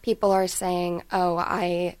 People are saying, oh,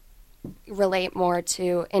 I relate more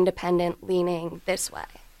to independent leaning this way.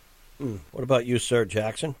 What about you, Sir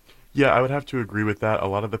Jackson? Yeah, I would have to agree with that. A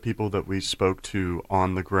lot of the people that we spoke to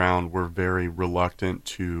on the ground were very reluctant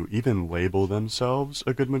to even label themselves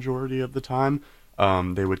a good majority of the time.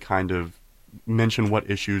 They would kind of mention what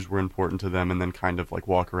issues were important to them and then kind of like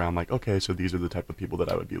walk around like, okay, so these are the type of people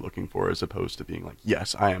that I would be looking for, as opposed to being like,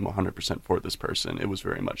 yes, I am 100% for this person. It was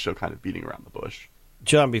very much so kind of beating around the bush.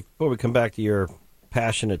 John, before we come back to your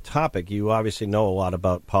passionate topic, you obviously know a lot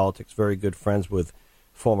about politics, very good friends with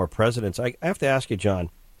former presidents. I have to ask you, John,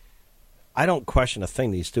 I don't question a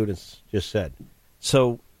thing these students just said.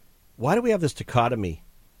 So why do we have this dichotomy,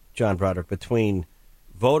 John Broderick, between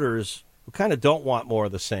voters who kind of don't want more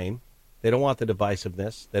of the same? They don't want the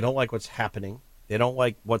divisiveness. They don't like what's happening. They don't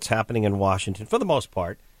like what's happening in Washington, for the most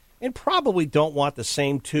part, and probably don't want the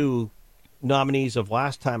same two nominees of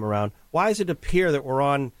last time around. Why does it appear that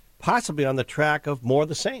we're possibly on the track of more of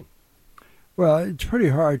the same? Well, it's pretty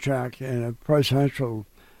hard, Jack, in a presidential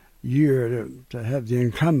year to have the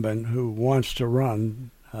incumbent who wants to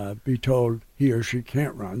run be told he or she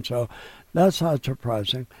can't run. So that's not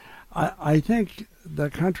surprising. I think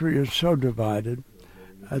the country is so divided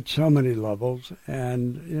at so many levels,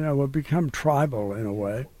 and, we've become tribal in a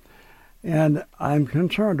way. And I'm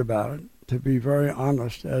concerned about it, to be very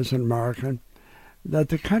honest, as an American, that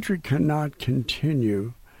the country cannot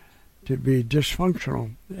continue to be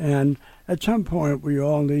dysfunctional. And at some point, we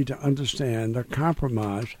all need to understand that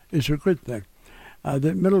compromise is a good thing,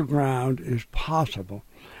 that middle ground is possible.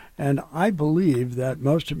 And I believe that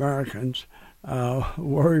most Americans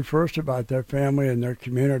worry first about their family and their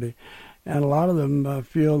community, and a lot of them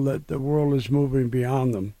feel that the world is moving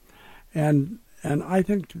beyond them. And I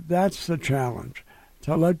think that's the challenge,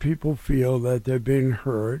 to let people feel that they're being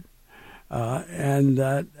heard and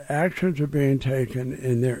that actions are being taken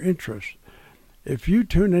in their interest. If you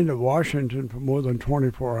tune into Washington for more than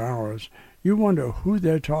 24 hours, you wonder who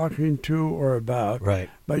they're talking to or about, right?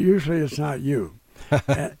 But usually it's not you.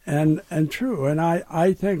 and true, and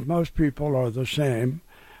I think most people are the same.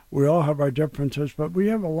 We all have our differences, but we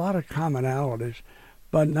have a lot of commonalities,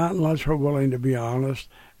 but not unless we're willing to be honest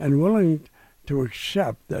and willing to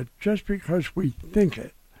accept that just because we think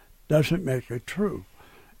it doesn't make it true.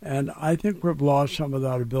 And I think we've lost some of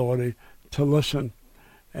that ability to listen,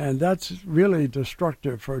 and that's really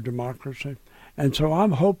destructive for democracy. And so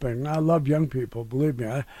I'm hoping, I love young people, believe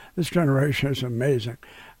me, this generation is amazing.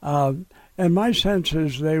 And my sense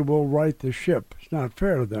is they will right the ship. It's not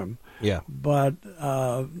fair to them. Yeah. But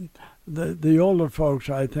the older folks,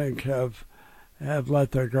 I think, have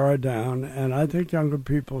let their guard down, and I think younger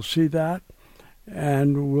people see that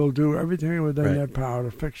and will do everything within their power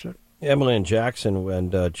to fix it. Emily and Jackson,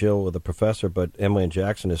 and Jill with the professor, but Emily and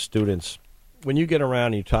Jackson as students, when you get around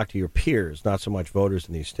and you talk to your peers, not so much voters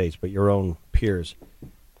in these states, but your own peers,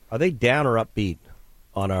 are they down or upbeat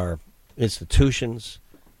on our institutions,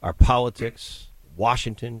 our politics,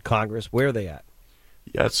 Washington, Congress? Where are they at?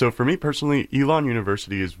 Yeah, so for me personally, Elon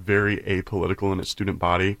University is very apolitical in its student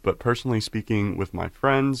body, but personally speaking with my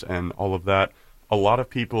friends and all of that, a lot of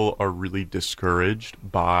people are really discouraged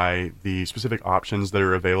by the specific options that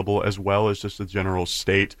are available, as well as just the general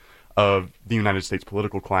state of the United States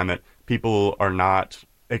political climate. People are not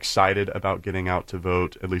excited about getting out to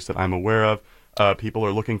vote, at least that I'm aware of. People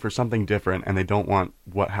are looking for something different, and they don't want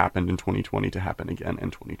what happened in 2020 to happen again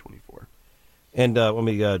in 2024. And let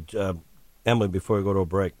me... Emily, before we go to a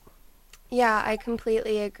break. Yeah, I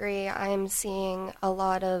completely agree. I'm seeing a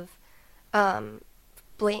lot of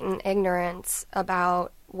blatant ignorance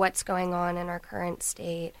about what's going on in our current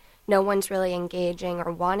state. No one's really engaging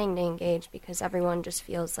or wanting to engage because everyone just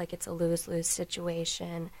feels like it's a lose-lose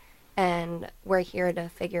situation. And we're here to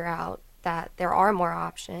figure out that there are more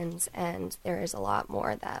options and there is a lot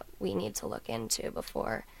more that we need to look into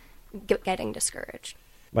before getting discouraged.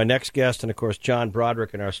 My next guest, and of course, John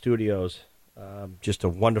Broderick in our studios, just a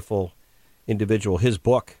wonderful individual. His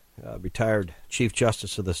book, retired Chief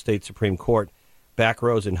Justice of the State Supreme Court, Back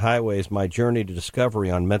Roads and Highways, My Journey to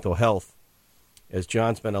Discovery on Mental Health, as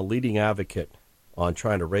John's been a leading advocate on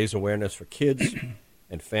trying to raise awareness for kids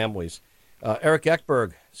and families. Eric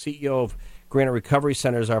Ekberg, CEO of Granite Recovery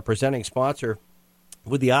Centers, our presenting sponsor.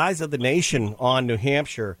 With the eyes of the nation on New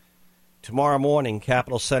Hampshire, tomorrow morning,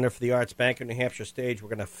 Capitol Center for the Arts, Bank of New Hampshire stage. We're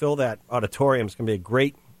going to fill that auditorium. It's going to be a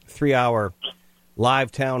great 3-hour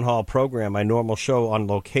live town hall program. My normal show on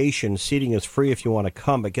location. Seating is free if you want to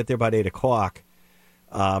come, but get there by 8 o'clock.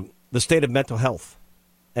 the state of mental health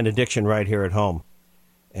and addiction right here at home.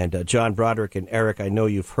 And John Broderick and Eric, I know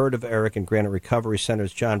you've heard of Eric and Granite Recovery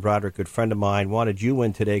Centers. John Broderick, good friend of mine, wanted you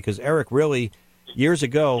in today because Eric really, years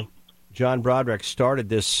ago, John Broderick started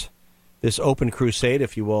this open crusade,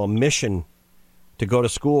 if you will, a mission to go to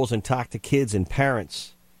schools and talk to kids and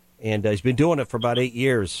parents. And he's been doing it for about 8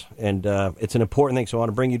 years. And it's an important thing, so I want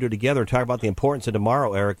to bring you two together and talk about the importance of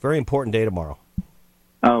tomorrow, Eric. Very important day tomorrow.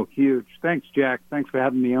 Oh, huge. Thanks, Jack. Thanks for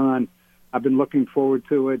having me on. I've been looking forward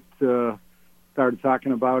to it. Started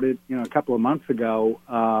talking about it, a couple of months ago.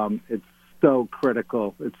 It's so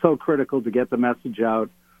critical. It's so critical to get the message out.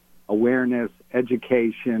 Awareness,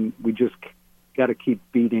 education. We just got to keep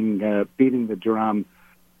beating the drum.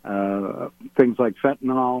 Things like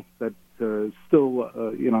fentanyl, that still,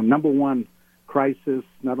 number one crisis,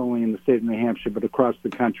 not only in the state of New Hampshire but across the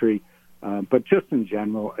country. But just in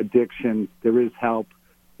general, addiction. There is help.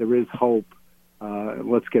 There is hope.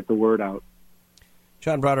 Let's get the word out.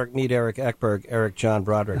 John Broderick, meet Eric Ekberg. Eric, John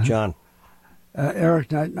Broderick. John.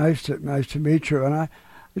 Eric, nice to meet you. And I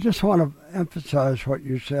just want to emphasize what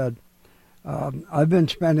you said. I've been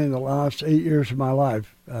spending the last 8 years of my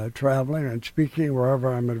life traveling and speaking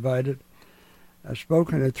wherever I'm invited. I've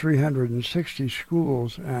spoken at 360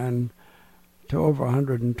 schools and to over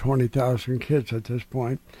 120,000 kids at this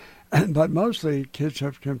point. But mostly kids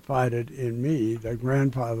have confided in me, their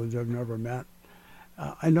grandfathers they've never met.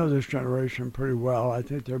 I know this generation pretty well. I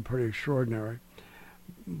think they're pretty extraordinary.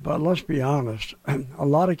 But let's be honest, a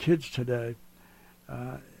lot of kids today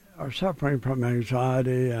are suffering from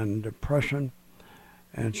anxiety and depression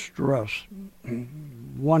and stress.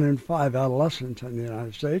 1 in 5 adolescents in the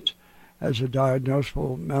United States has a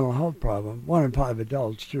diagnosable mental health problem. 1 in 5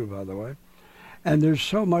 adults, too, by the way. And there's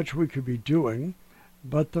so much we could be doing,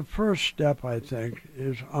 but the first step, I think,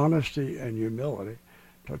 is honesty and humility.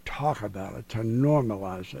 To talk about it, to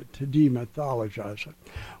normalize it, to demythologize it.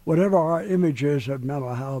 Whatever our image is of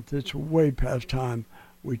mental health, it's way past time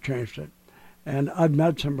we changed it. And I've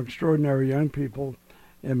met some extraordinary young people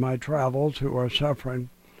in my travels who are suffering,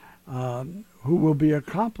 who will be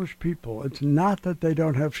accomplished people. It's not that they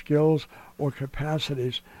don't have skills or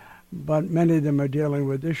capacities, but many of them are dealing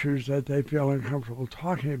with issues that they feel uncomfortable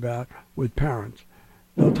talking about with parents.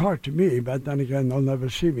 They'll talk to me, but then again, they'll never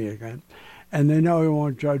see me again. And they know I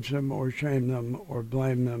won't judge them or shame them or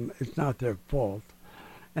blame them. It's not their fault.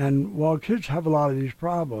 And while kids have a lot of these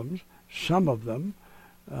problems, some of them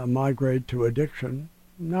migrate to addiction.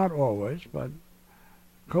 Not always, but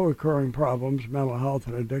co-occurring problems, mental health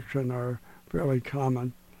and addiction, are fairly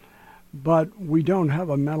common. But we don't have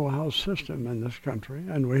a mental health system in this country,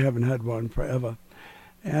 and we haven't had one forever.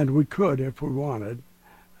 And we could if we wanted.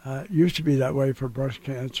 It used to be that way for breast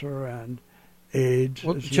cancer and AIDS.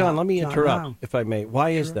 Well, John, let me interrupt, if I may.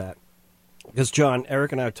 Why is that? Because, John,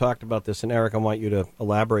 Eric and I have talked about this, and Eric, I want you to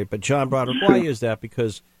elaborate. But, John Broderick, why is that?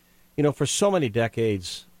 Because, for so many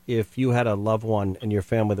decades, if you had a loved one in your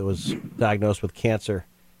family that was diagnosed with cancer,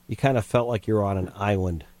 you kind of felt like you were on an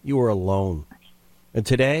island. You were alone. And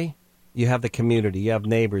today, you have the community, you have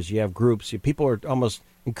neighbors, you have groups. People are almost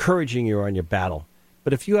encouraging you on your battle.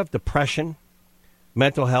 But if you have depression,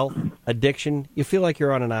 mental health, addiction, you feel like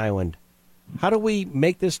you're on an island. How do we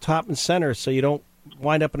make this top and center so you don't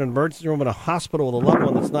wind up in an emergency room in a hospital with a loved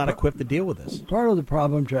one that's not equipped to deal with this? Part of the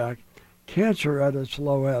problem, Jack, cancer at its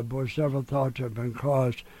low ebb was several thoughts have been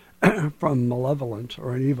caused from malevolence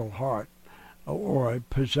or an evil heart or a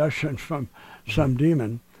possession from some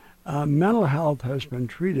demon. Mental health has been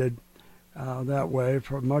treated that way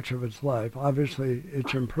for much of its life. Obviously,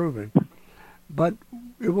 it's improving. But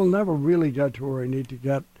it will never really get to where we need to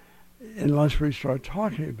get unless we start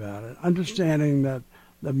talking about it, understanding that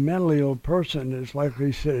the mentally ill person is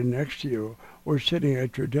likely sitting next to you or sitting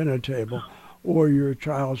at your dinner table or your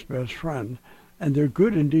child's best friend. And they're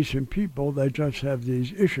good and decent people. They just have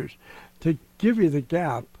these issues. To give you the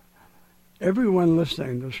gap, everyone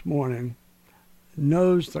listening this morning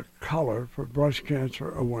knows the color for breast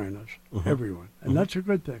cancer awareness. Everyone. And that's a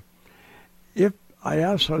good thing. If I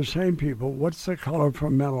ask those same people, what's the color for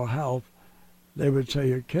mental health? They would say,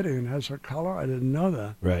 you're kidding, it has a color? I didn't know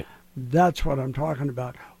that. Right. That's what I'm talking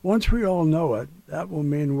about. Once we all know it, that will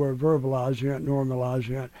mean we're verbalizing it,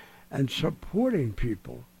 normalizing it, and supporting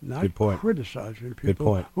people, not criticizing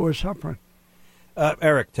people who are suffering.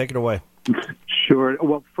 Eric, take it away. Sure.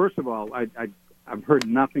 Well, first of all, I've heard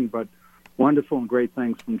nothing but wonderful and great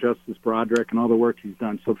things from Justice Broderick and all the work he's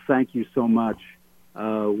done, so thank you so much.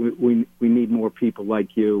 We need more people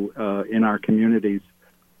like you in our communities.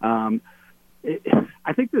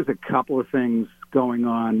 I think there's a couple of things going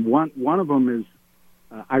on. One of them is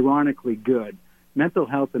ironically good. Mental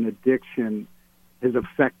health and addiction has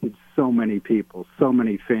affected so many people, so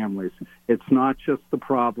many families. It's not just the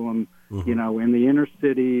problem, you know, in the inner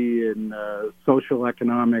city, in social,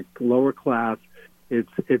 economic, lower class.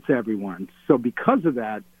 It's everyone. So because of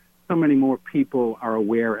that, so many more people are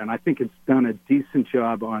aware, and I think it's done a decent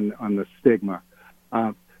job on the stigma.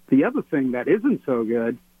 The other thing that isn't so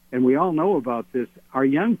good, and we all know about this, our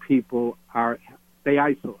young people they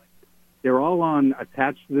isolate. They're all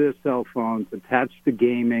attached to their cell phones, attached to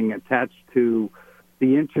gaming, attached to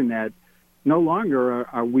the internet. No longer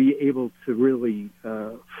are we able to really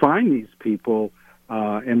find these people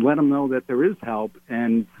and let them know that there is help.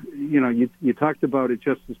 And, you know, you talked about it,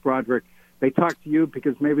 Justice Broderick. They talk to you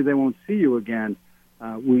because maybe they won't see you again.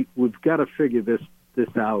 We've got to figure this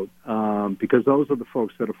out because those are the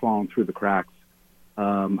folks that are falling through the cracks.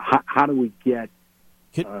 How do we get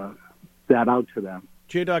that out to them?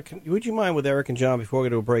 J-Doc, would you mind with Eric and John before we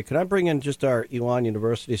go to a break? Could I bring in just our Elon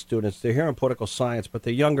University students? They're here in political science, but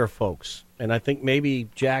they're younger folks. And I think maybe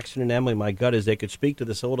Jackson and Emily, my gut is they could speak to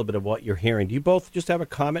this a little bit of what you're hearing. Do you both just have a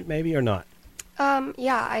comment maybe or not?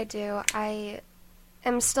 Yeah, I do. I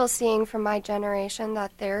am still seeing from my generation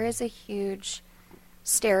that there is a huge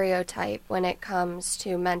stereotype when it comes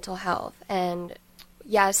to mental health. And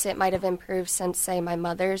yes, it might have improved since, say, my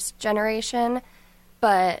mother's generation,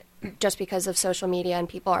 but just because of social media and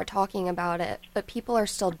people are talking about it, but people are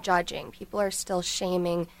still judging. People are still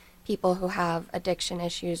shaming people who have addiction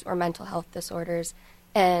issues or mental health disorders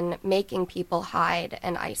and making people hide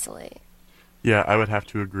and isolate. Yeah, I would have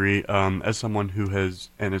to agree. As someone who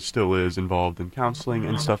has, and it still is, involved in counseling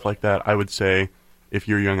and stuff like that, I would say if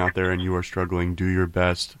you're young out there and you are struggling, do your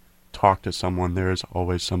best. Talk to someone. There is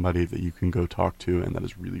always somebody that you can go talk to, and that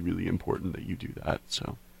is really, really important that you do that.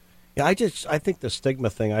 So. Yeah, I think the stigma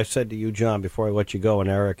thing, I said to you, John, before I let you go, and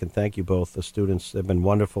Eric, and thank you both, the students, they've been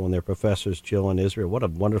wonderful, and their professors, Jill and Israel. What a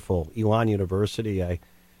wonderful Elon University.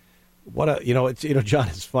 John,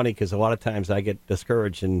 it's funny because a lot of times I get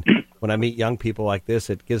discouraged, and when I meet young people like this,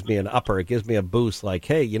 it gives me an upper, it gives me a boost, like,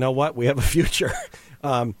 hey, you know what, we have a future.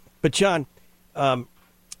 But John,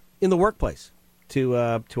 in the workplace, to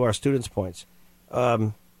our students' points,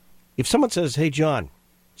 if someone says, hey, John,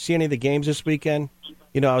 see any of the games this weekend?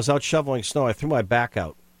 You know, I was out shoveling snow. I threw my back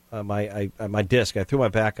out, my disc. I threw my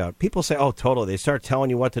back out. People say, oh, totally. They start telling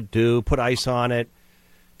you what to do, put ice on it,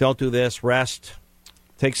 don't do this, rest,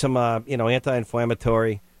 take some,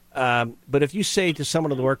 anti-inflammatory. But if you say to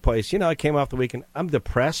someone in the workplace, I came off the weekend, I'm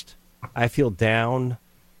depressed, I feel down,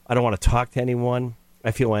 I don't want to talk to anyone,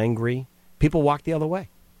 I feel angry, people walk the other way.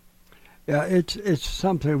 Yeah, it's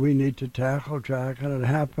something we need to tackle, Jack, and it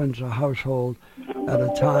happens a household at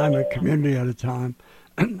a time, a community at a time.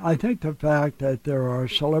 I think the fact that there are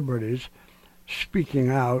celebrities speaking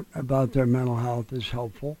out about their mental health is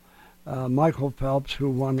helpful. Michael Phelps, who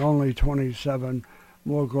won only 27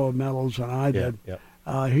 more gold medals than I did,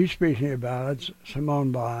 he's speaking about it.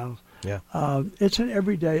 Simone Biles. Yeah. It's an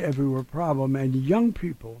everyday, everywhere problem, and young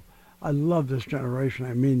people, I love this generation,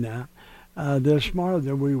 I mean that, they're smarter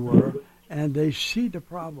than we were, and they see the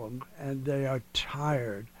problem, and they are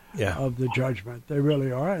tired of the judgment. They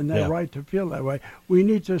really are, and they're right to feel that way. We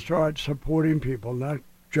need to start supporting people, not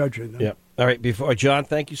judging them. Yeah. All right, John,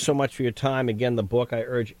 thank you so much for your time. Again, the book, I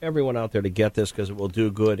urge everyone out there to get this because it will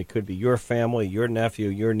do good. It could be your family, your nephew,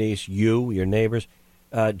 your niece, your neighbors.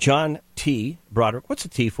 John T. Broderick. What's the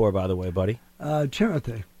T for, by the way, buddy?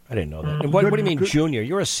 Timothy. I didn't know that. And what do you mean junior?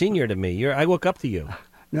 You're a senior to me. I look up to you.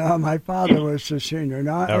 No, my father was the senior.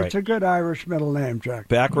 No, it's a good Irish middle name, Jack.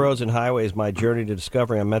 Back Roads and Highways, my journey to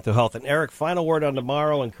discovery on mental health. And Eric, final word on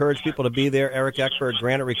tomorrow. Encourage people to be there. Eric Ekberg,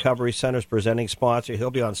 Granite Recovery Centers, presenting sponsor.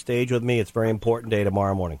 He'll be on stage with me. It's a very important day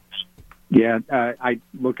tomorrow morning. Yeah, I'm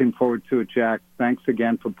looking forward to it, Jack. Thanks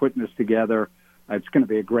again for putting this together. It's going to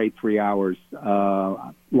be a great 3 hours.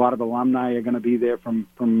 A lot of alumni are going to be there from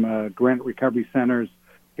Granite Recovery Centers.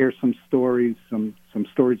 Hear some stories, some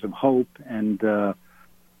stories of hope, and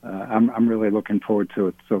I'm really looking forward to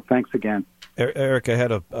it. So thanks again. Eric, I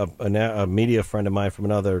had a media friend of mine from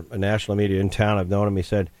a national media in town. I've known him. He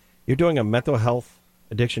said, you're doing a mental health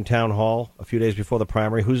addiction town hall a few days before the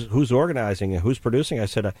primary. Who's organizing it? Who's producing? I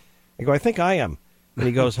said, I think I am. And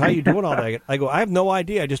he goes, how are you doing all that? I go, I have no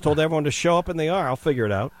idea. I just told everyone to show up, and they are. I'll figure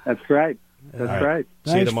it out. That's right. That's right.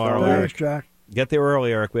 See you tomorrow, Eric. Jack. Get there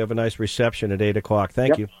early, Eric. We have a nice reception at 8 o'clock.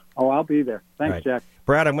 Thank you. Oh, I'll be there. Thanks, Jack.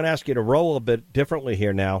 Brad, I'm going to ask you to roll a bit differently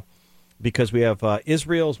here now because we have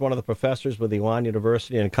Israel's one of the professors with Elon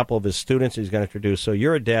University and a couple of his students he's going to introduce. So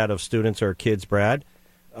you're a dad of students or kids, Brad.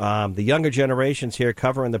 The younger generation's here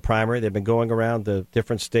covering the primary. They've been going around the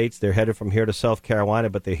different states. They're headed from here to South Carolina,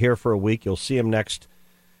 but they're here for a week. You'll see them next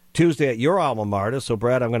Tuesday at your alma mater. So,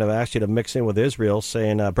 Brad, I'm going to ask you to mix in with Israel,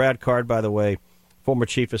 saying Brad Card, by the way, former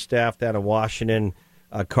chief of staff down in Washington,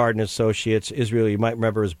 Card and Associates. Israel, you might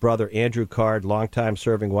remember his brother, Andrew Card, longtime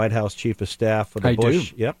serving White House chief of staff for the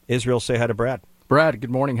Bush. Do. Yep. Israel, say hi to Brad. Brad,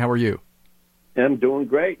 good morning. How are you? I'm doing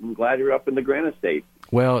great. I'm glad you're up in the Granite State.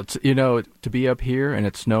 Well, it's, to be up here and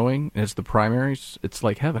it's snowing and it's the primaries, it's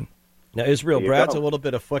like heaven. Now, Israel, Brad's a little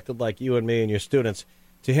bit afflicted like you and me and your students.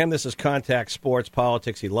 To him, this is contact sports,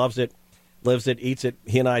 politics. He loves it, lives it, eats it.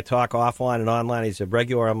 He and I talk offline and online. He's a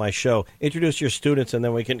regular on my show. Introduce your students, and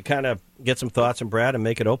then we can kind of get some thoughts from Brad and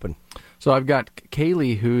make it open. So I've got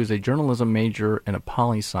Kaylee, who's a journalism major and a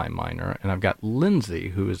poli-sci minor, and I've got Lindsay,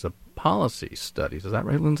 who is a policy studies. Is that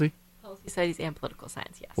right, Lindsay? Policy studies and political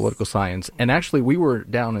science, yes. Political science. And actually, we were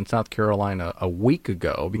down in South Carolina a week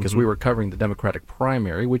ago because we were covering the Democratic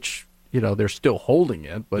primary, which, they're still holding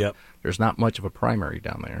it, but there's not much of a primary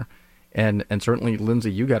down there. And certainly,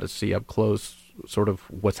 Lindsay, you got to see up close sort of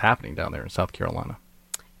what's happening down there in South Carolina.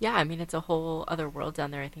 Yeah, I mean, it's a whole other world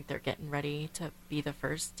down there. I think they're getting ready to be the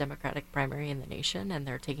first Democratic primary in the nation, and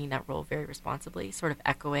they're taking that role very responsibly, sort of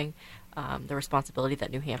echoing the responsibility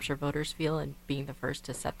that New Hampshire voters feel in being the first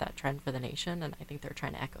to set that trend for the nation, and I think they're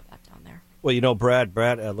trying to echo that down there. Well,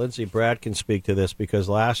 Lindsay, Brad can speak to this because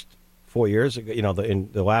last 4 years ago, in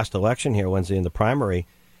the last election here, Wednesday, in the primary,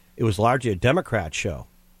 it was largely a Democrat show.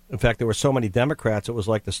 In fact, there were so many Democrats, it was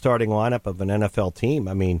like the starting lineup of an NFL team.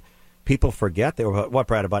 I mean, people forget there were,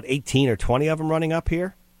 Brad, about 18 or 20 of them running up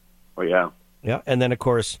here? Oh, yeah. Yeah, and then, of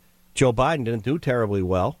course, Joe Biden didn't do terribly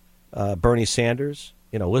well. Bernie Sanders,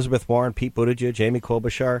 Elizabeth Warren, Pete Buttigieg, Amy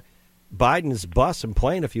Klobuchar. Biden's bus and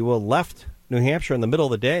plane, if you will, left New Hampshire in the middle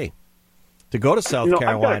of the day to go to South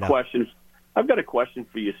Carolina. I've got a question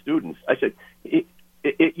for your students. I said,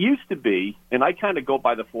 it used to be, and I kind of go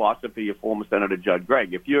by the philosophy of former Senator Judd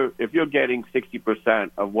Gregg. If you're getting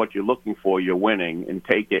 60% of what you're looking for, you're winning, and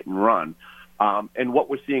take it and run. And what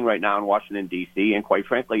we're seeing right now in Washington, D.C., and quite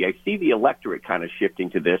frankly, I see the electorate kind of shifting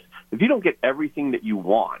to this. If you don't get everything that you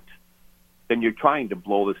want, then you're trying to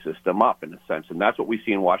blow the system up in a sense. And that's what we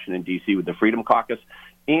see in Washington, D.C. with the Freedom Caucus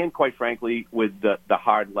and, quite frankly, with the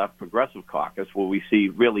hard left progressive caucus, where we see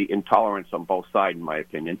really intolerance on both sides, in my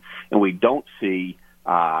opinion. And we don't see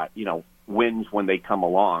wins when they come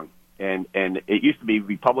along. And it used to be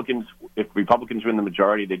Republicans, if Republicans were in the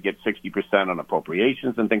majority, they'd get 60% on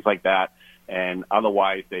appropriations and things like that. And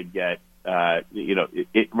otherwise they'd get,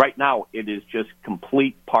 right now it is just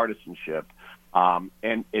complete partisanship.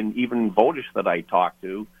 And even voters that I talk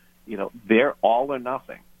to, they're all or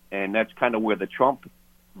nothing. And that's kind of where the Trump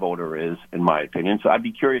voter is, in my opinion. So I'd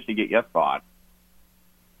be curious to get your thought.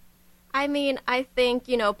 I mean, I think,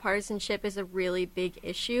 partisanship is a really big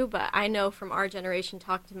issue, but I know from our generation,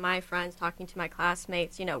 talking to my friends, talking to my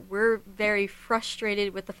classmates, we're very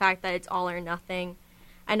frustrated with the fact that it's all or nothing.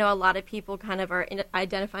 I know a lot of people kind of are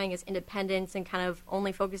identifying as independents and kind of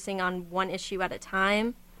only focusing on one issue at a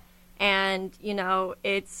time. And,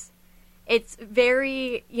 it's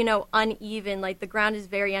very, uneven. Like, the ground is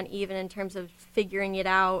very uneven in terms of figuring it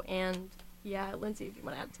out. And, yeah, Lindsay, if you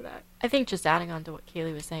want to add to that. I think just adding on to what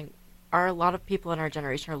Kaylee was saying, a lot of people in our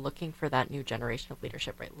generation are looking for that new generation of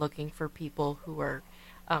leadership, right? Looking for people who are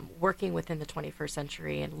working within the 21st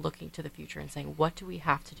century and looking to the future and saying, what do we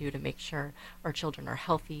have to do to make sure our children are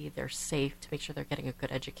healthy, they're safe, to make sure they're getting a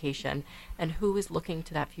good education? And who is looking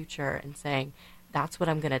to that future and saying, that's what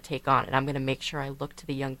I'm going to take on, and I'm going to make sure I look to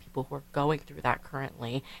the young people who are going through that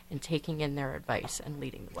currently and taking in their advice and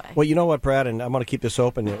leading the way. Well, you know what, Brad, and I'm going to keep this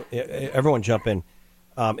open. Everyone jump in.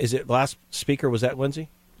 Is it last speaker, was that Lindsay?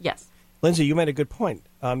 Yes. Lindsay, you made a good point.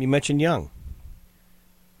 You mentioned young.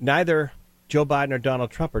 Neither Joe Biden or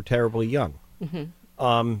Donald Trump are terribly young.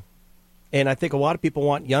 Mm-hmm. And I think a lot of people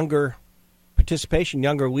want younger participation,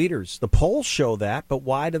 younger leaders. The polls show that, but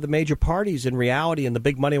why do the major parties in reality and the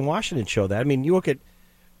big money in Washington show that? I mean, you look at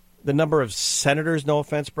the number of senators, no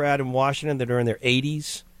offense, Brad, in Washington that are in their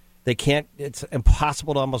 80s. They can't, it's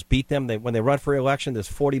impossible to almost beat them. When they run for election,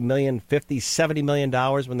 there's $40 million, $50, $70 million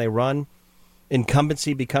when they run.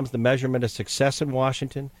 Incumbency becomes the measurement of success in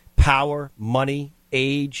Washington. Power, money,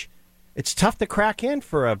 age. It's tough to crack in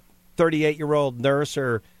for a 38-year-old nurse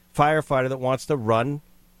or firefighter that wants to run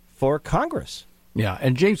for Congress. Yeah,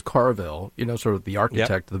 and James Carville, sort of the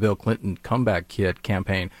architect of the Bill Clinton comeback kid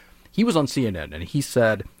campaign, he was on CNN and he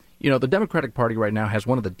said, the Democratic Party right now has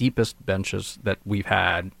one of the deepest benches that we've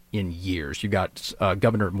had in years. You've got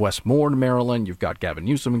Governor Wes Moore in Maryland. You've got Gavin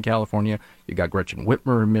Newsom in California. You've got Gretchen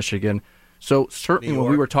Whitmer in Michigan. So certainly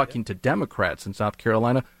when we were talking to Democrats in South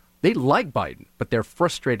Carolina, they like Biden, but they're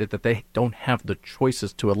frustrated that they don't have the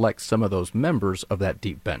choices to elect some of those members of that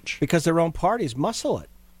deep bench. Because their own parties muscle it.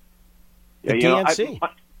 The DNC.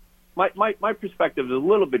 My perspective is a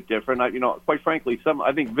little bit different. Quite frankly,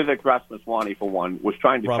 I think Vivek Ramaswamy, for one, was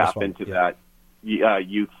trying to tap into that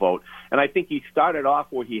youth vote. And I think he started off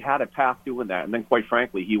where he had a path doing that. And then, quite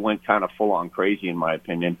frankly, he went kind of full-on crazy, in my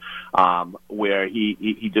opinion, where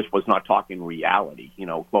he just was not talking reality,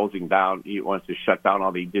 closing down. He wants to shut down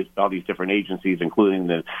all these different agencies, including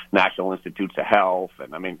the National Institutes of Health,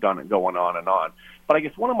 and going on and on. But I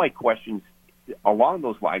guess one of my questions along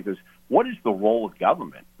those lines is, what is the role of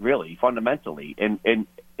government, really, fundamentally? And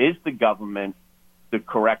is the government the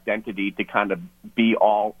correct entity to kind of be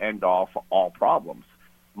all, end all for all problems?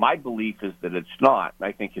 My belief is that it's not.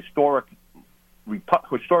 I think historically,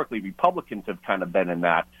 Republicans have kind of been in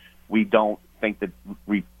that. We don't think that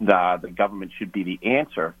the government should be the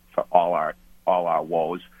answer for all our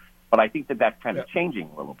woes. But I think that that's kind of changing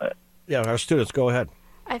a little bit. Yeah, our students, go ahead.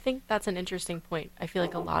 I think that's an interesting point. I feel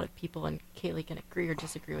like a lot of people, and Kaylee can agree or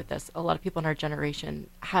disagree with this, a lot of people in our generation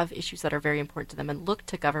have issues that are very important to them and look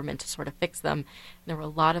to government to sort of fix them. And there were a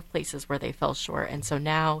lot of places where they fell short. And so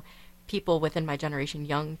now people within my generation,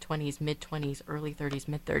 young 20s, mid-20s, early 30s,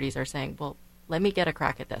 mid-30s, are saying, well, let me get a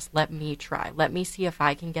crack at this. Let me try. Let me see if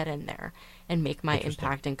I can get in there and make my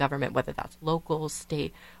impact in government, whether that's local,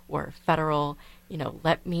 state, or federal.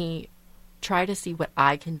 Let me try to see what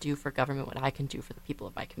I can do for government, what I can do for the people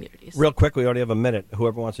of my communities. Real quick, we already have a minute.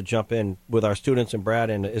 Whoever wants to jump in with our students and Brad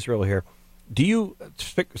and Israel here, do you,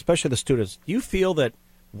 especially the students, do you feel that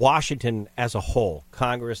Washington as a whole,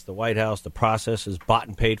 Congress, the White House, the process is bought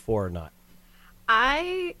and paid for or not?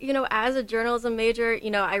 As a journalism major,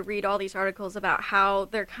 I read all these articles about how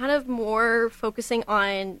they're kind of more focusing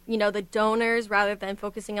on, the donors rather than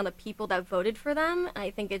focusing on the people that voted for them. I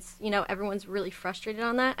think it's, everyone's really frustrated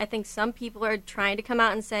on that. I think some people are trying to come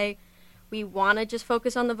out and say, we want to just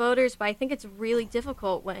focus on the voters, but I think it's really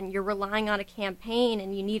difficult when you're relying on a campaign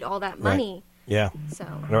and you need all that money. Right. Yeah. So.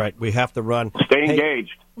 All right, we have to run. Stay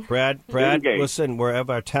engaged. Brad, engaged. Listen, we have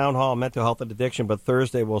our town hall, mental health and addiction, but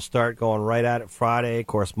Thursday we'll start going right at it. Friday, of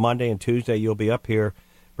course, Monday and Tuesday you'll be up here.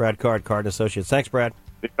 Brad Card Associates. Thanks, Brad.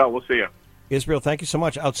 Yeah, we'll see you. Israel, thank you so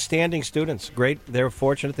much. Outstanding students. Great. They're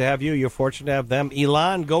fortunate to have you. You're fortunate to have them.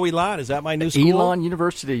 Elon, go Elon. Is that my new school? Elon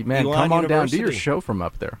University. Man, Elon come on University. down. Do your show from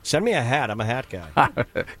up there. Send me a hat. I'm a hat guy.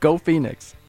 Go Phoenix.